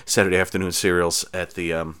afternoon cereals at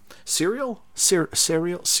the, cereal?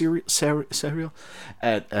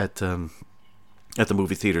 At the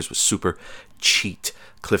movie theaters with super cheat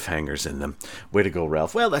cliffhangers in them. Way to go,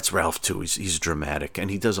 Ralph. Well, that's Ralph, too. He's dramatic, and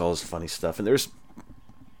he does all his funny stuff. And it's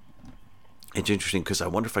interesting because I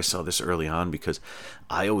wonder if I saw this early on, because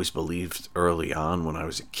I always believed early on when I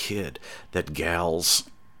was a kid that gals,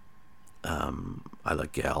 I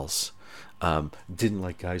like gals, didn't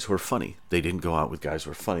like guys who were funny. They didn't go out with guys who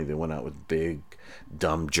were funny. They went out with big,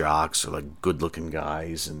 dumb jocks or like good-looking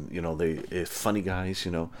guys, and funny guys,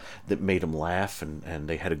 that made them laugh, and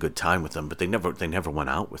they had a good time with them. But they never went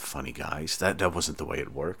out with funny guys. That wasn't the way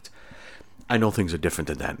it worked. I know things are different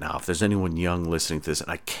than that now. If there's anyone young listening to this,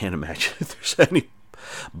 and I can't imagine if there's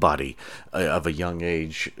anybody of a young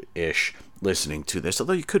age-ish listening to this,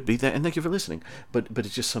 although you could be that, and thank you for listening. But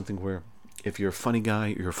it's just something where if you're a funny guy,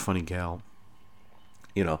 you're a funny gal,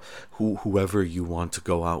 whoever you want to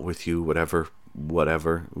go out with you, whatever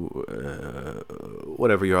whatever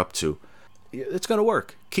you're up to, it's going to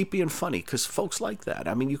work. Keep being funny, because folks like that.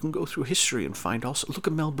 I mean, you can go through history and find also, look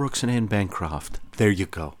at Mel Brooks and Anne Bancroft. There you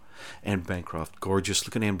go. Anne Bancroft, gorgeous.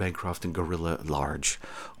 Look at Anne Bancroft in Gorilla Large.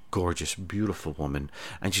 Gorgeous, beautiful woman.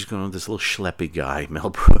 And she's going with this little schleppy guy, Mel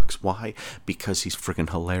Brooks. Why? Because he's freaking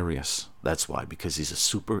hilarious. That's why. Because he's a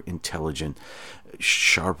super intelligent,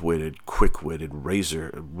 sharp-witted, quick-witted,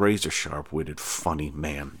 razor sharp-witted, funny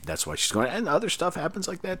man. That's why she's going. And other stuff happens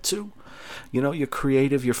like that too. You know, you're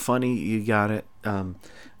creative, you're funny, you got it.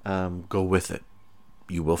 Go with it.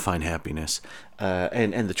 You will find happiness.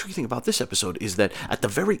 And the tricky thing about this episode is that at the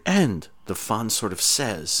very end, the Fonz sort of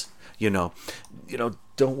says, you know,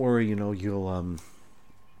 don't worry, you'll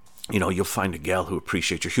find a gal who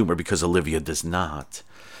appreciates your humor, because Olivia does not.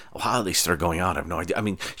 How they start going out, I have no idea. I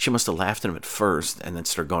mean, she must have laughed at him at first and then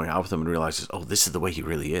started going out with him and realizes, oh, this is the way he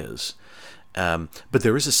really is. But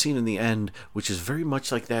there is a scene in the end which is very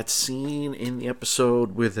much like that scene in the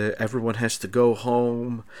episode where everyone has to go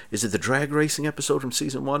home. Is it the drag racing episode from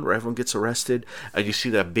season 1 where everyone gets arrested? And you see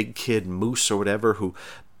that big kid, Moose or whatever, who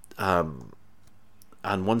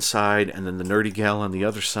on one side and then the nerdy gal on the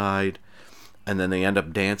other side, and then they end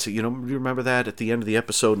up dancing. You remember that at the end of the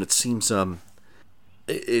episode? And it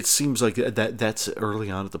seems like that's early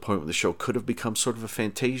on at the point when the show could have become sort of a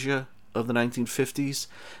Fantasia of the 1950s.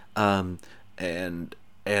 And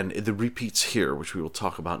the repeats here, which we will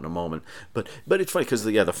talk about in a moment. But it's funny because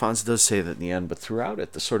the Fonz does say that in the end, but throughout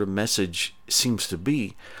it, the sort of message seems to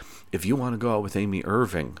be, if you want to go out with Amy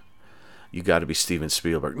Irving, you got to be Steven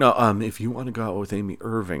Spielberg. No, if you want to go out with Amy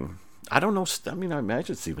Irving, I don't know. I mean, I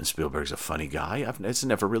imagine Steven Spielberg's a funny guy. It's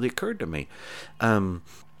never really occurred to me. I'm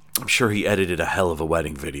sure he edited a hell of a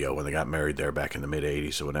wedding video when they got married there back in the mid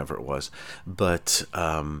 80s or whenever it was. But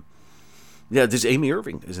yeah, this Amy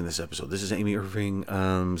Irving is in this episode. This is Amy Irving.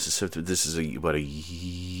 This is about a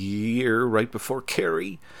year right before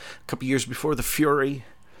Carrie, a couple years before The Fury,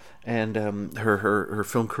 and her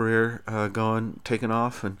film career taken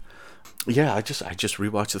off. And yeah, I just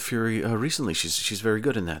rewatched The Fury recently. She's very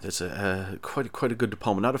good in that. It's quite a good De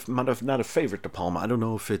Palma. Not a favorite De Palma. I don't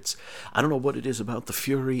know what it is about The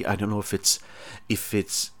Fury. I don't know if it's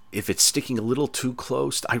sticking a little too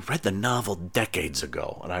close. I read the novel decades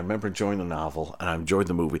ago, and I remember enjoying the novel, and I enjoyed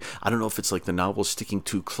the movie. I don't know if it's like the novel is sticking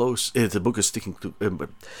too close, the book is sticking too...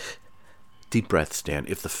 deep breath, Stan.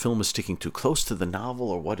 If the film is sticking too close to the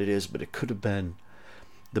novel or what it is, but it could have been...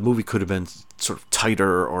 The movie could have been sort of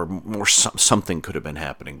tighter or more something could have been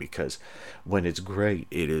happening, because when it's great,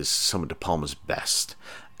 it is some of De Palma's best.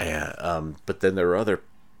 But then there are other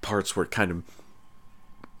parts where it kind of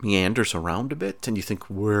meanders around a bit, and you think,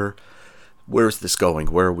 where is this going?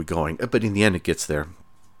 Where are we going? But in the end, it gets there,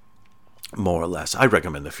 more or less. I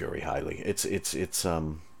recommend The Fury highly. It's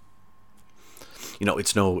no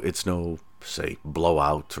say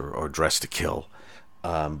Blowout or Dress to Kill.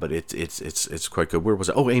 But it's quite good. Where was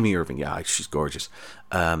it? Oh, Amy Irving. Yeah, she's gorgeous.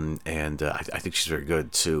 I think she's very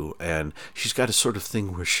good too. And she's got a sort of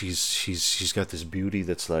thing where she's got this beauty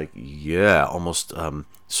that's like, yeah, almost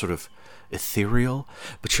sort of ethereal,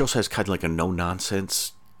 but she also has kind of like a no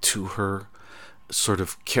nonsense to her sort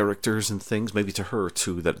of characters and things, maybe to her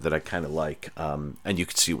too, that I kind of like. And you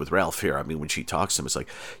can see with Ralph here. I mean, when she talks to him, it's like,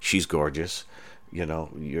 she's gorgeous.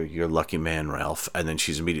 You're a lucky man, Ralph. And then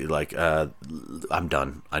she's immediately like, I'm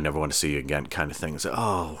done. I never want to see you again, kind of thing. It's like,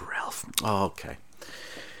 oh, Ralph. Oh, okay.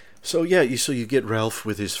 So yeah, you get Ralph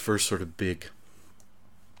with his first sort of big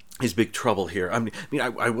trouble here. I mean,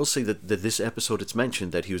 I will say that this episode, it's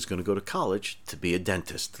mentioned that he was going to go to college to be a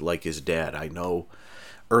dentist, like his dad. I know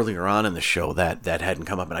earlier on in the show that hadn't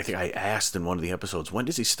come up, and I think I asked in one of the episodes, when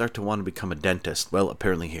does he start to want to become a dentist? Well,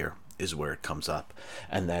 apparently here is where it comes up,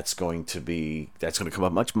 and that's going to come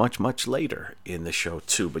up much later in the show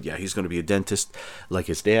too. But yeah, he's going to be a dentist like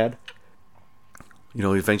his dad.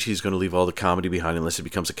 Eventually he's going to leave all the comedy behind unless he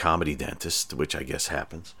becomes a comedy dentist, which I guess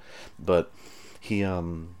happens. But he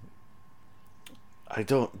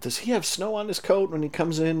does he have snow on his coat when he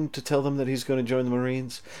comes in to tell them that he's going to join the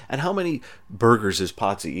Marines? And how many burgers is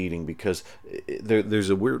Potsy eating? Because there's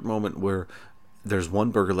a weird moment where there's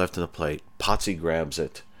one burger left on the plate. Potsy grabs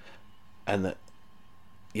it, and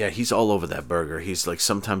he's all over that burger. He's like,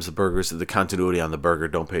 sometimes the continuity on the burger,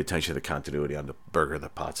 don't pay attention to the continuity on the burger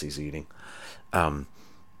that Potsy's eating.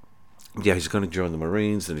 He's going to join the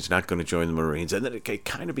Marines, then he's not going to join the Marines. And then it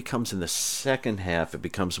kind of becomes, in the second half, it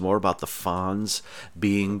becomes more about the Fonz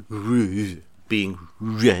being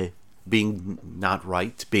not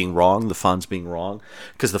right, being wrong, the Fonz being wrong.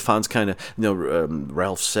 Because the Fonz kind of,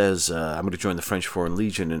 Ralph says, I'm going to join the French Foreign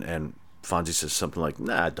Legion, and Fonzie says something like,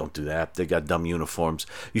 nah, don't do that. They got dumb uniforms.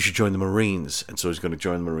 You should join the Marines. And so he's going to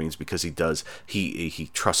join the Marines because he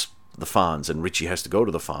trusts the Fonz, and Richie has to go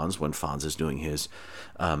to the Fonz when Fonz is doing his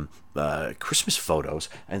Christmas photos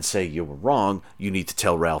and say, you were wrong, you need to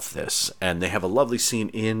tell Ralph this. And they have a lovely scene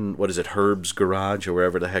in, what is it, Herb's garage or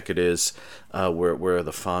wherever the heck it is, where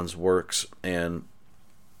the Fonz works, and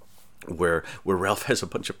where Ralph has a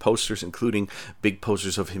bunch of posters, including big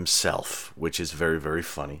posters of himself, which is very, very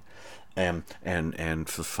funny. And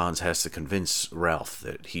Fonz has to convince Ralph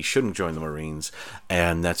that he shouldn't join the Marines,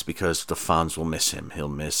 and that's because the Fonz will miss him. He'll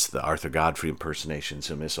miss the Arthur Godfrey impersonations.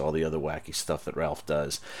 He'll miss all the other wacky stuff that Ralph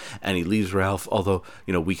does. And he leaves Ralph, although,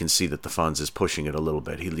 we can see that the Fonz is pushing it a little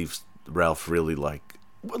bit. He leaves Ralph really like,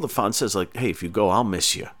 well, the Fonz says, like, hey, if you go, I'll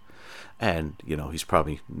miss you. And, he's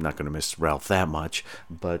probably not going to miss Ralph that much,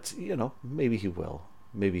 but, maybe he will.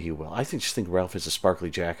 Maybe he will. I just think Ralph has a sparkly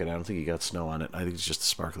jacket. I don't think he got snow on it. I think it's just a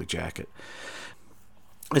sparkly jacket.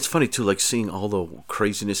 It's funny too, like seeing all the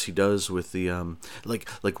craziness he does with the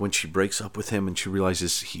like when she breaks up with him and she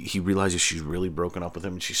realizes he realizes she's really broken up with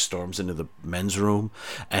him, and she storms into the men's room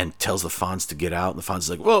and tells the Fonz to get out, and the Fonz is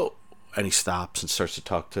like, whoa. And he stops and starts to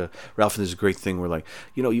talk to Ralph. And there's a great thing where, like,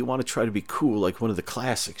 you want to try to be cool, like one of the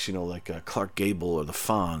classics, like Clark Gable or the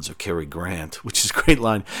Fonz or Cary Grant, which is a great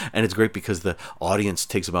line. And it's great because the audience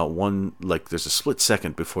takes about there's a split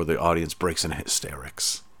second before the audience breaks into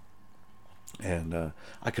hysterics. And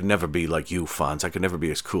I could never be like you, Fonz. I could never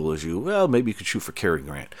be as cool as you. Well, maybe you could shoot for Cary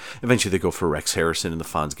Grant. Eventually they go for Rex Harrison, and the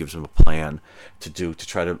Fonz gives him a plan to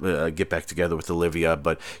try to get back together with Olivia,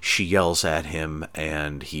 but she yells at him,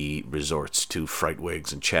 and he resorts to fright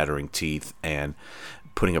wigs and chattering teeth and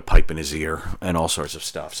putting a pipe in his ear and all sorts of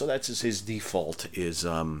stuff. So that's his default is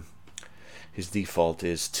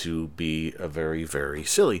to be a very, very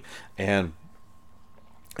silly. And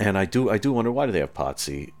I do wonder, why do they have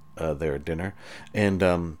Potsy there at dinner? And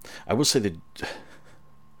I will say that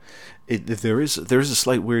there is a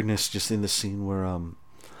slight weirdness just in the scene where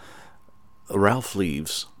Ralph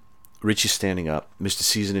leaves, Richie's standing up, Mr.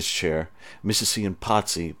 C's in his chair, Mrs. C and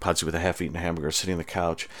Potsy with a half-eaten hamburger sitting on the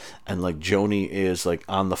couch, and like Joni is like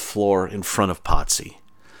on the floor in front of Potsy,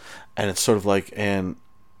 and it's sort of like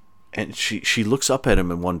and she looks up at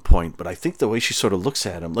him at one point, but I think the way she sort of looks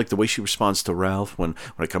at him, like the way she responds to Ralph, when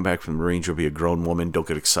I come back from the Marines, you'll be a grown woman, don't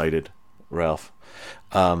get excited, Ralph.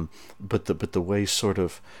 But the way sort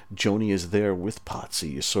of Joni is there with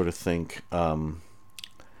Potsy, you sort of think,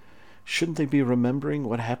 shouldn't they be remembering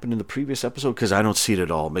what happened in the previous episode? Because I don't see it at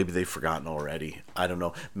all. Maybe they've forgotten already. I don't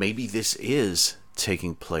know. Maybe this is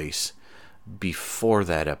taking place before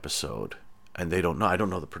that episode, and they don't know. I don't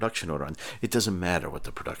know the production order on. It doesn't matter what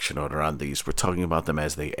the production order on these. We're talking about them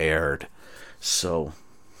as they aired. So,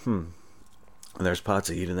 and there's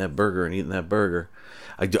Potsy eating that burger.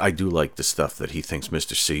 I do like the stuff that he thinks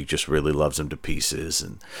Mr. C just really loves him to pieces,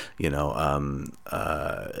 and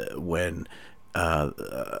when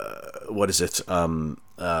what is it?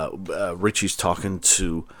 Richie's talking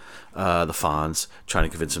to the Fonz, trying to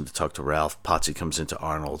convince him to talk to Ralph. Potsy comes into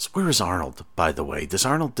Arnold's. Where is Arnold, by the way?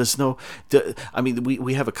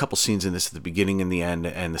 We have a couple scenes in this at the beginning and the end,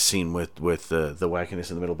 and the scene with the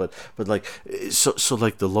wackiness in the middle. But like so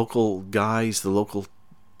like the local guys, the local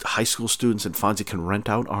high school students and Fonzie can rent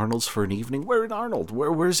out Arnold's for an evening. Where is Arnold?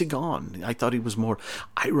 Where's he gone? I thought he was more.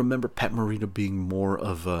 I remember Pat Morita being more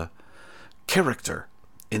of a character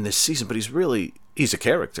in this season, but he's a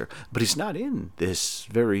character, but he's not in this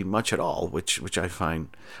very much at all, which I find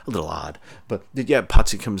a little odd. But yeah,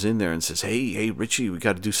 Potsy comes in there and says, hey Richie, we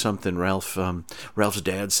got to do something. Ralph's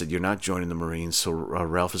dad said you're not joining the Marines, so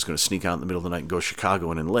Ralph is going to sneak out in the middle of the night and go to Chicago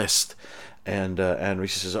and enlist. And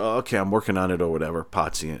Richie says, oh, okay, I'm working on it or whatever,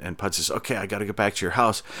 Potsy. And Potsy says, okay, I got to get back to your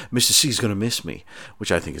house. Mr. C's going to miss me,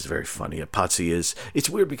 which I think is very funny. It's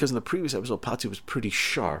weird because in the previous episode, Potsy was pretty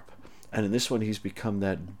sharp. And in this one, he's become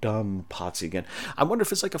that dumb Potsy again. I wonder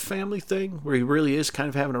if it's like a family thing where he really is kind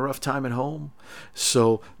of having a rough time at home.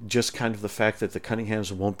 So just kind of the fact that the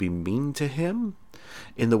Cunninghams won't be mean to him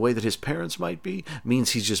in the way that his parents might be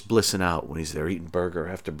means he's just blissing out when he's there eating burger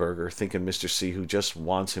after burger, thinking Mr. C, who just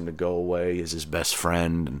wants him to go away, is his best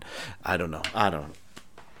friend. And I don't know.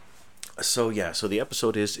 So yeah, so the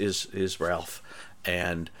episode is Ralph,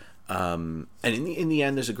 and in the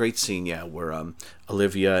end, there's a great scene, where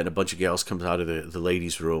Olivia and a bunch of gals comes out of the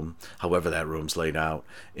ladies' room, however that room's laid out,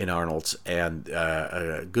 in Arnold's, and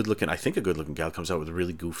a good-looking gal comes out with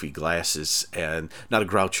really goofy glasses, and not a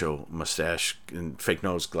Groucho mustache and fake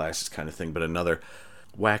nose glasses kind of thing, but another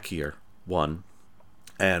wackier one.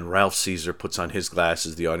 And Ralph Caesar puts on his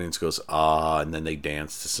glasses. The audience goes, ah, and then they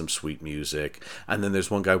dance to some sweet music. And then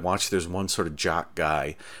there's one guy, there's one sort of jock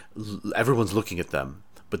guy. Everyone's looking at them,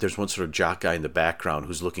 but there's one sort of jock guy in the background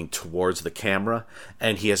who's looking towards the camera.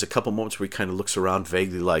 And he has a couple moments where he kind of looks around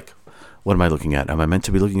vaguely like, what am I looking at? Am I meant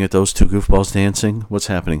to be looking at those two goofballs dancing? What's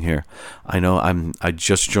happening here? I know I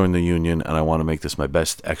just joined the union and I want to make this my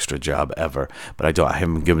best extra job ever, but I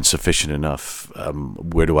haven't been given sufficient enough.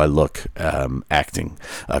 Where do I look? Acting,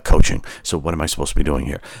 coaching. So what am I supposed to be doing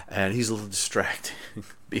here? And he's a little distracted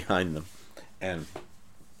behind them.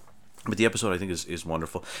 But the episode I think is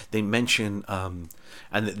wonderful. They mention, and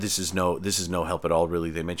this is no help at all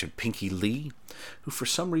really. They mention Pinky Lee, who for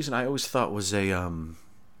some reason I always thought was a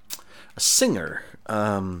singer,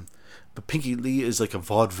 but Pinky Lee is like a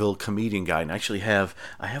vaudeville comedian guy, and I have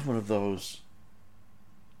one of those.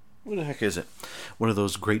 What the heck is it? One of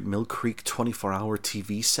those great Mill Creek 24-hour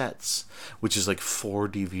TV sets, which is like 4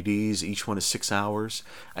 DVDs. Each one is 6 hours,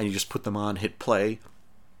 and you just put them on, hit play,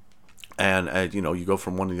 and you go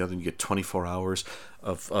from one to the other, and you get 24 hours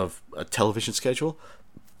of a television schedule.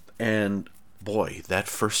 And boy, that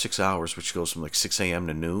first 6 hours, which goes from like 6 a.m.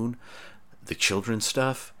 to noon, the children's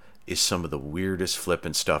stuff is some of the weirdest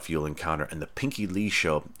flippin' stuff you'll encounter. And the Pinky Lee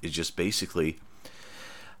show is just basically,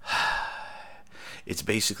 it's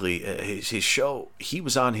basically his show. He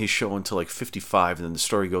was on his show until like 55, and then the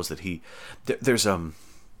story goes that there's a,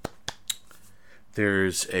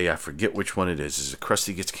 I forget which one it is. Is it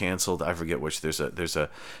Krusty gets canceled? I forget which. There's a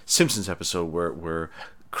Simpsons episode where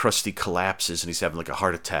Krusty collapses and he's having like a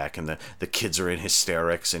heart attack, and the kids are in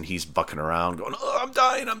hysterics, and he's bucking around going, oh, I'm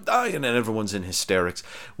dying, and everyone's in hysterics,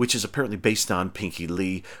 which is apparently based on Pinky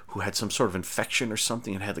Lee, who had some sort of infection or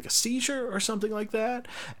something and had like a seizure or something like that.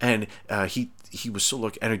 And he was so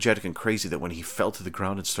like energetic and crazy that when he fell to the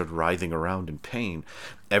ground and started writhing around in pain,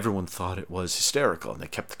 everyone thought it was hysterical, and they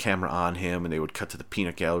kept the camera on him, and they would cut to the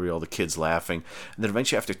peanut gallery, all the kids laughing, and then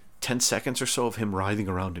eventually after 10 seconds or so of him writhing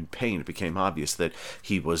around in pain, it became obvious that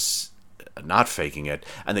he was not faking it,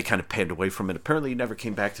 and they kind of panned away from it. Apparently he never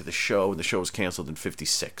came back to the show, and the show was canceled in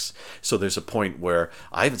 56. So there's a point where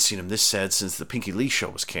I haven't seen him this sad since the Pinky Lee show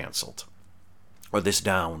was canceled, or this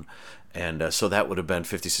down, and so that would have been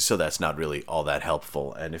 56. So that's not really all that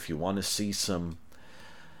helpful. And if you want to see some,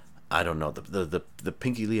 I don't know, the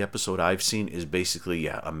Pinky Lee episode I've seen is basically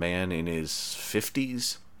a man in his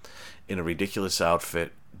 50s in a ridiculous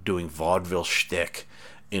outfit doing vaudeville shtick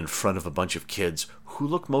in front of a bunch of kids who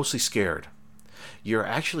look mostly scared. You're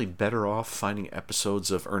actually better off finding episodes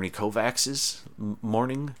of Ernie Kovacs's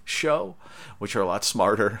morning show, which are a lot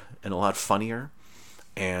smarter and a lot funnier.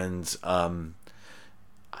 And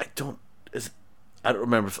I don't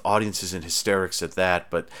remember if audience is in hysterics at that,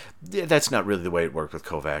 but that's not really the way it worked with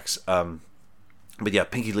Kovacs. But yeah,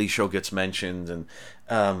 Pinky Lee show gets mentioned, and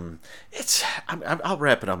I'll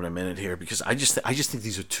wrap it up in a minute here, because I just think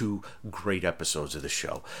these are 2 great episodes of the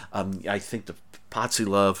show. I think the Potsy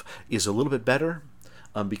Love is a little bit better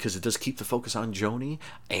because it does keep the focus on Joni,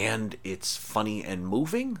 and it's funny and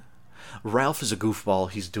moving. Ralph is a goofball.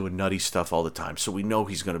 He's doing nutty stuff all the time, so we know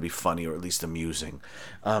he's going to be funny, or at least amusing.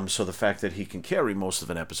 So the fact that he can carry most of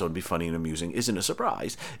an episode and be funny and amusing isn't a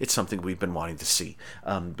surprise. It's something we've been wanting to see.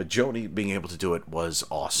 But Joni being able to do it was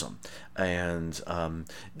awesome. And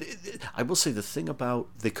I will say the thing about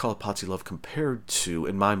They Call It Potsy Love compared to,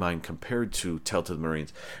 in my mind, compared to Tell to the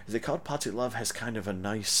Marines, is They Call It Potsy Love has kind of a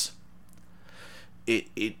nice...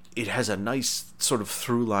 It has a nice sort of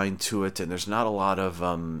through line to it, and there's not a lot of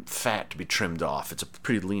fat to be trimmed off. It's a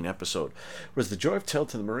pretty lean episode. Whereas the joy of Tell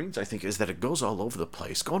to the Marines, I think, is that it goes all over the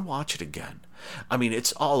place. Go and watch it again. I mean,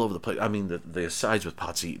 it's all over the place. I mean, the asides with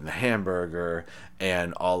Potsy eating the hamburger,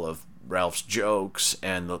 and all of Ralph's jokes,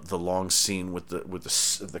 and the long scene with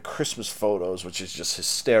the Christmas photos, which is just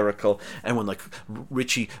hysterical. And when like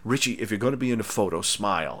Richie, if you're going to be in a photo,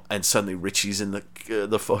 smile, and suddenly Richie's in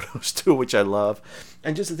the photos too, which I love.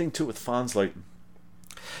 And just the thing too with Fonz, like,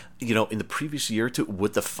 in the previous year or two,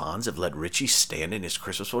 would the Fonz have let Richie stand in his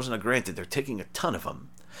Christmas photos? Now, granted, they're taking a ton of them,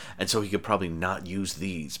 and so he could probably not use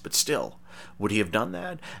these, but still, would he have done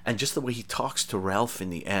that? And just the way he talks to Ralph in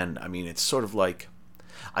the end, I mean, it's sort of like,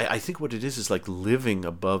 I think what it is like living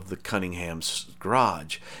above the Cunningham's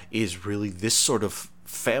garage is really this sort of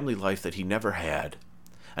family life that he never had,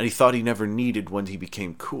 and he thought he never needed when he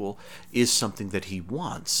became cool, is something that he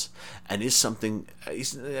wants, and is something, I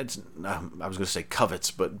was going to say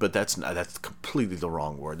covets, but that's completely the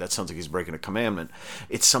wrong word. That sounds like he's breaking a commandment.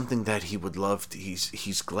 It's something that he would love to, he's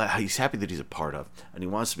happy that he's a part of, and he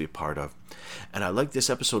wants to be a part of. And I like this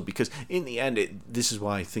episode because in the end, this is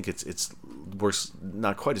why I think it's works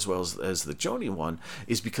not quite as well as the Joni one,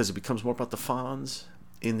 is because it becomes more about the Fonz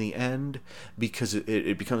in the end, because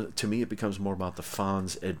it becomes, to me, it becomes more about the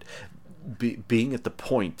Fonz and being at the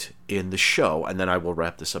point in the show, and then I will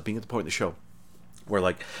wrap this up, being at the point in the show where,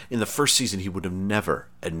 like, in the first season, he would have never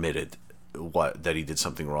admitted that he did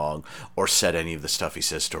something wrong or said any of the stuff he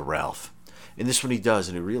says to Ralph. In this one, he does,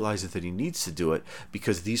 and he realizes that he needs to do it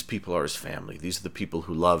because these people are his family. These are the people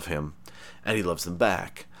who love him, and he loves them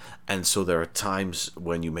back. And so there are times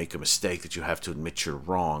when you make a mistake that you have to admit you're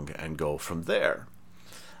wrong and go from there.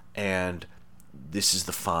 And this is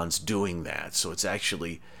the Fonz doing that. So it's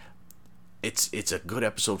actually... It's a good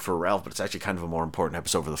episode for Ralph, but it's actually kind of a more important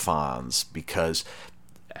episode for the Fonz because,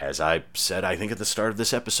 as I said, I think at the start of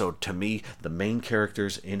this episode, to me, the main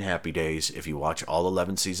characters in Happy Days, if you watch all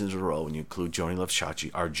 11 seasons in a row and you include Joni Loves Chachi,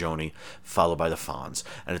 are Joni, followed by the Fonz.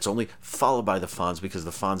 And it's only followed by the Fonz because the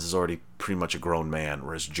Fonz is already pretty much a grown man,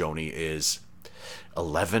 whereas Joni is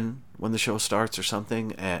 11 when the show starts or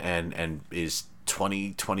something, and is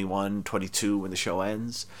 20, 21, 22 when the show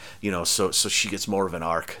ends, so she gets more of an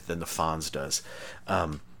arc than the Fonz does.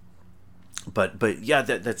 But yeah,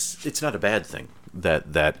 it's not a bad thing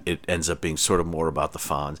that it ends up being sort of more about the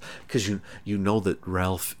Fonz, because you know that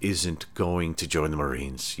Ralph isn't going to join the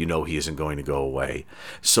Marines. He isn't going to go away.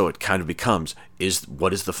 So it kind of becomes,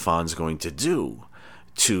 what is the Fonz going to do?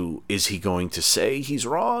 Is he going to say he's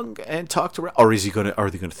wrong and talk to Ralph, or are they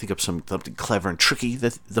going to think up something clever and tricky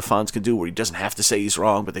that the Fonz can do where he doesn't have to say he's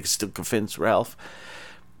wrong, but they can still convince Ralph?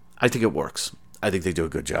 I think it works. I think they do a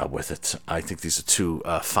good job with it. I think these are two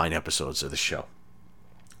fine episodes of the show.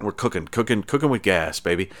 We're cooking with gas,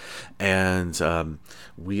 baby. And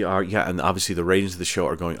we are, and obviously the ratings of the show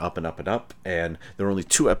are going up and up and up. And there are only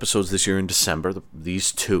 2 episodes this year in December,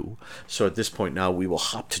 these 2. So at this point now, we will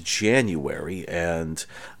hop to January. And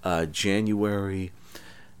January,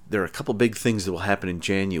 there are a couple big things that will happen in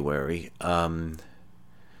January.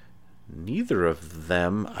 Neither of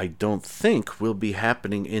them, I don't think, will be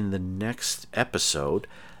happening in the next episode.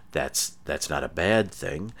 That's not a bad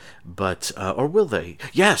thing, but or will they?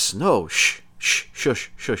 Yes, no, shh,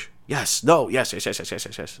 shush. Yes, no, yes.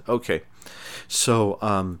 Okay,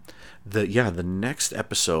 so the next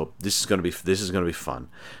episode, this is gonna be fun.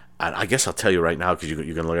 And I guess I'll tell you right now because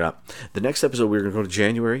you're gonna look it up. The next episode, we're gonna go to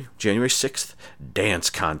January 6th, dance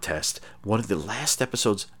contest. One of the last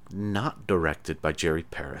episodes not directed by Jerry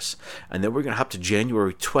Paris, and then we're gonna hop to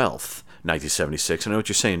January 12th, 1976. I know what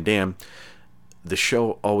you're saying, damn. The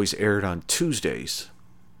show always aired on Tuesdays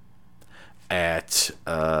at 8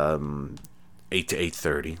 to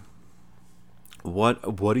 8:30.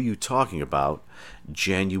 What are you talking about?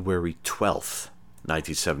 January 12th,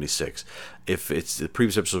 1976. If it's the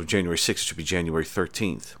previous episode of January 6th, it should be January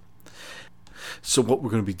 13th. So what we're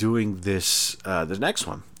going to be doing the next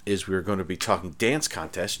one is we're going to be talking dance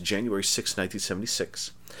contest, January 6th,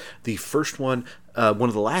 1976. The first one, one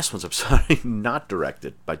of the last ones, I'm sorry, not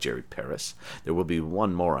directed by Jerry Paris. There will be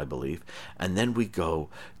one more, I believe. And then we go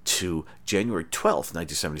to January 12th,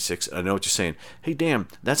 1976. I know what you're saying. Hey, damn,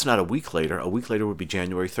 that's not a week later. A week later would be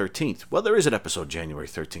January 13th. Well, there is an episode January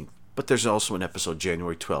 13th, but there's also an episode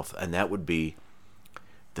January 12th, and that would be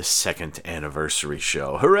the 2nd anniversary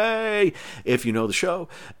show. Hooray! If you know the show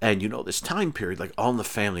and you know this time period, like All in the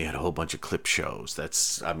Family had a whole bunch of clip shows.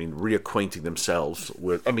 That's, reacquainting themselves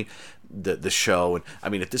with, the show.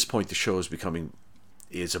 And at this point, the show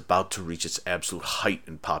is about to reach its absolute height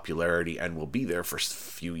in popularity and will be there for a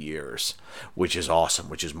few years, which is awesome,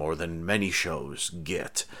 which is more than many shows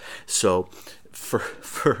get. So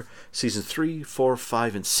for season 3, 4,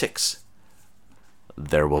 5, and 6,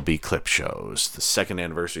 there will be clip shows, the 2nd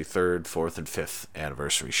anniversary, 3rd, 4th, and 5th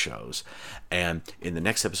anniversary shows. And in the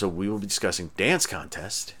next episode, we will be discussing Dance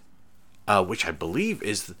Contest, which I believe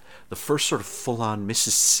is the first sort of full-on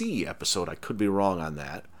Mrs. C episode. I could be wrong on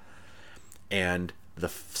that. And the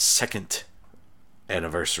 2nd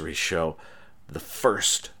anniversary show, the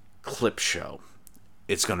first clip show.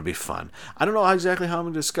 It's going to be fun. I don't know exactly how I'm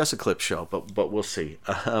going to discuss a clip show, but we'll see.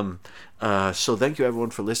 So thank you, everyone,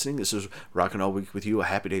 for listening. This is Rockin' All Week with You, a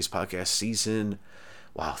Happy Days podcast, season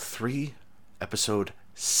 3, episode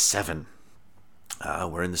 7.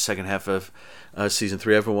 We're in the second half of season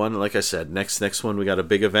 3, everyone. Like I said, next one we got a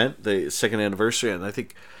big event, the 2nd anniversary, and I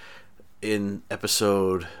think in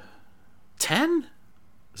episode 10,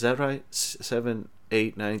 is that right? 7,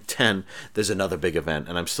 8, 9, 10, there's another big event,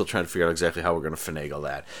 and I'm still trying to figure out exactly how we're going to finagle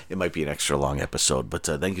that. It might be an extra long episode, but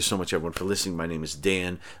thank you so much, everyone, for listening. My name is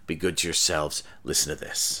Dan. Be good to yourselves. Listen to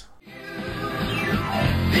this.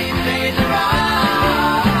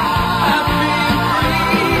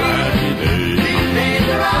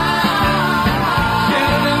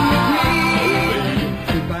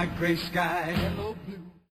 Gray sky.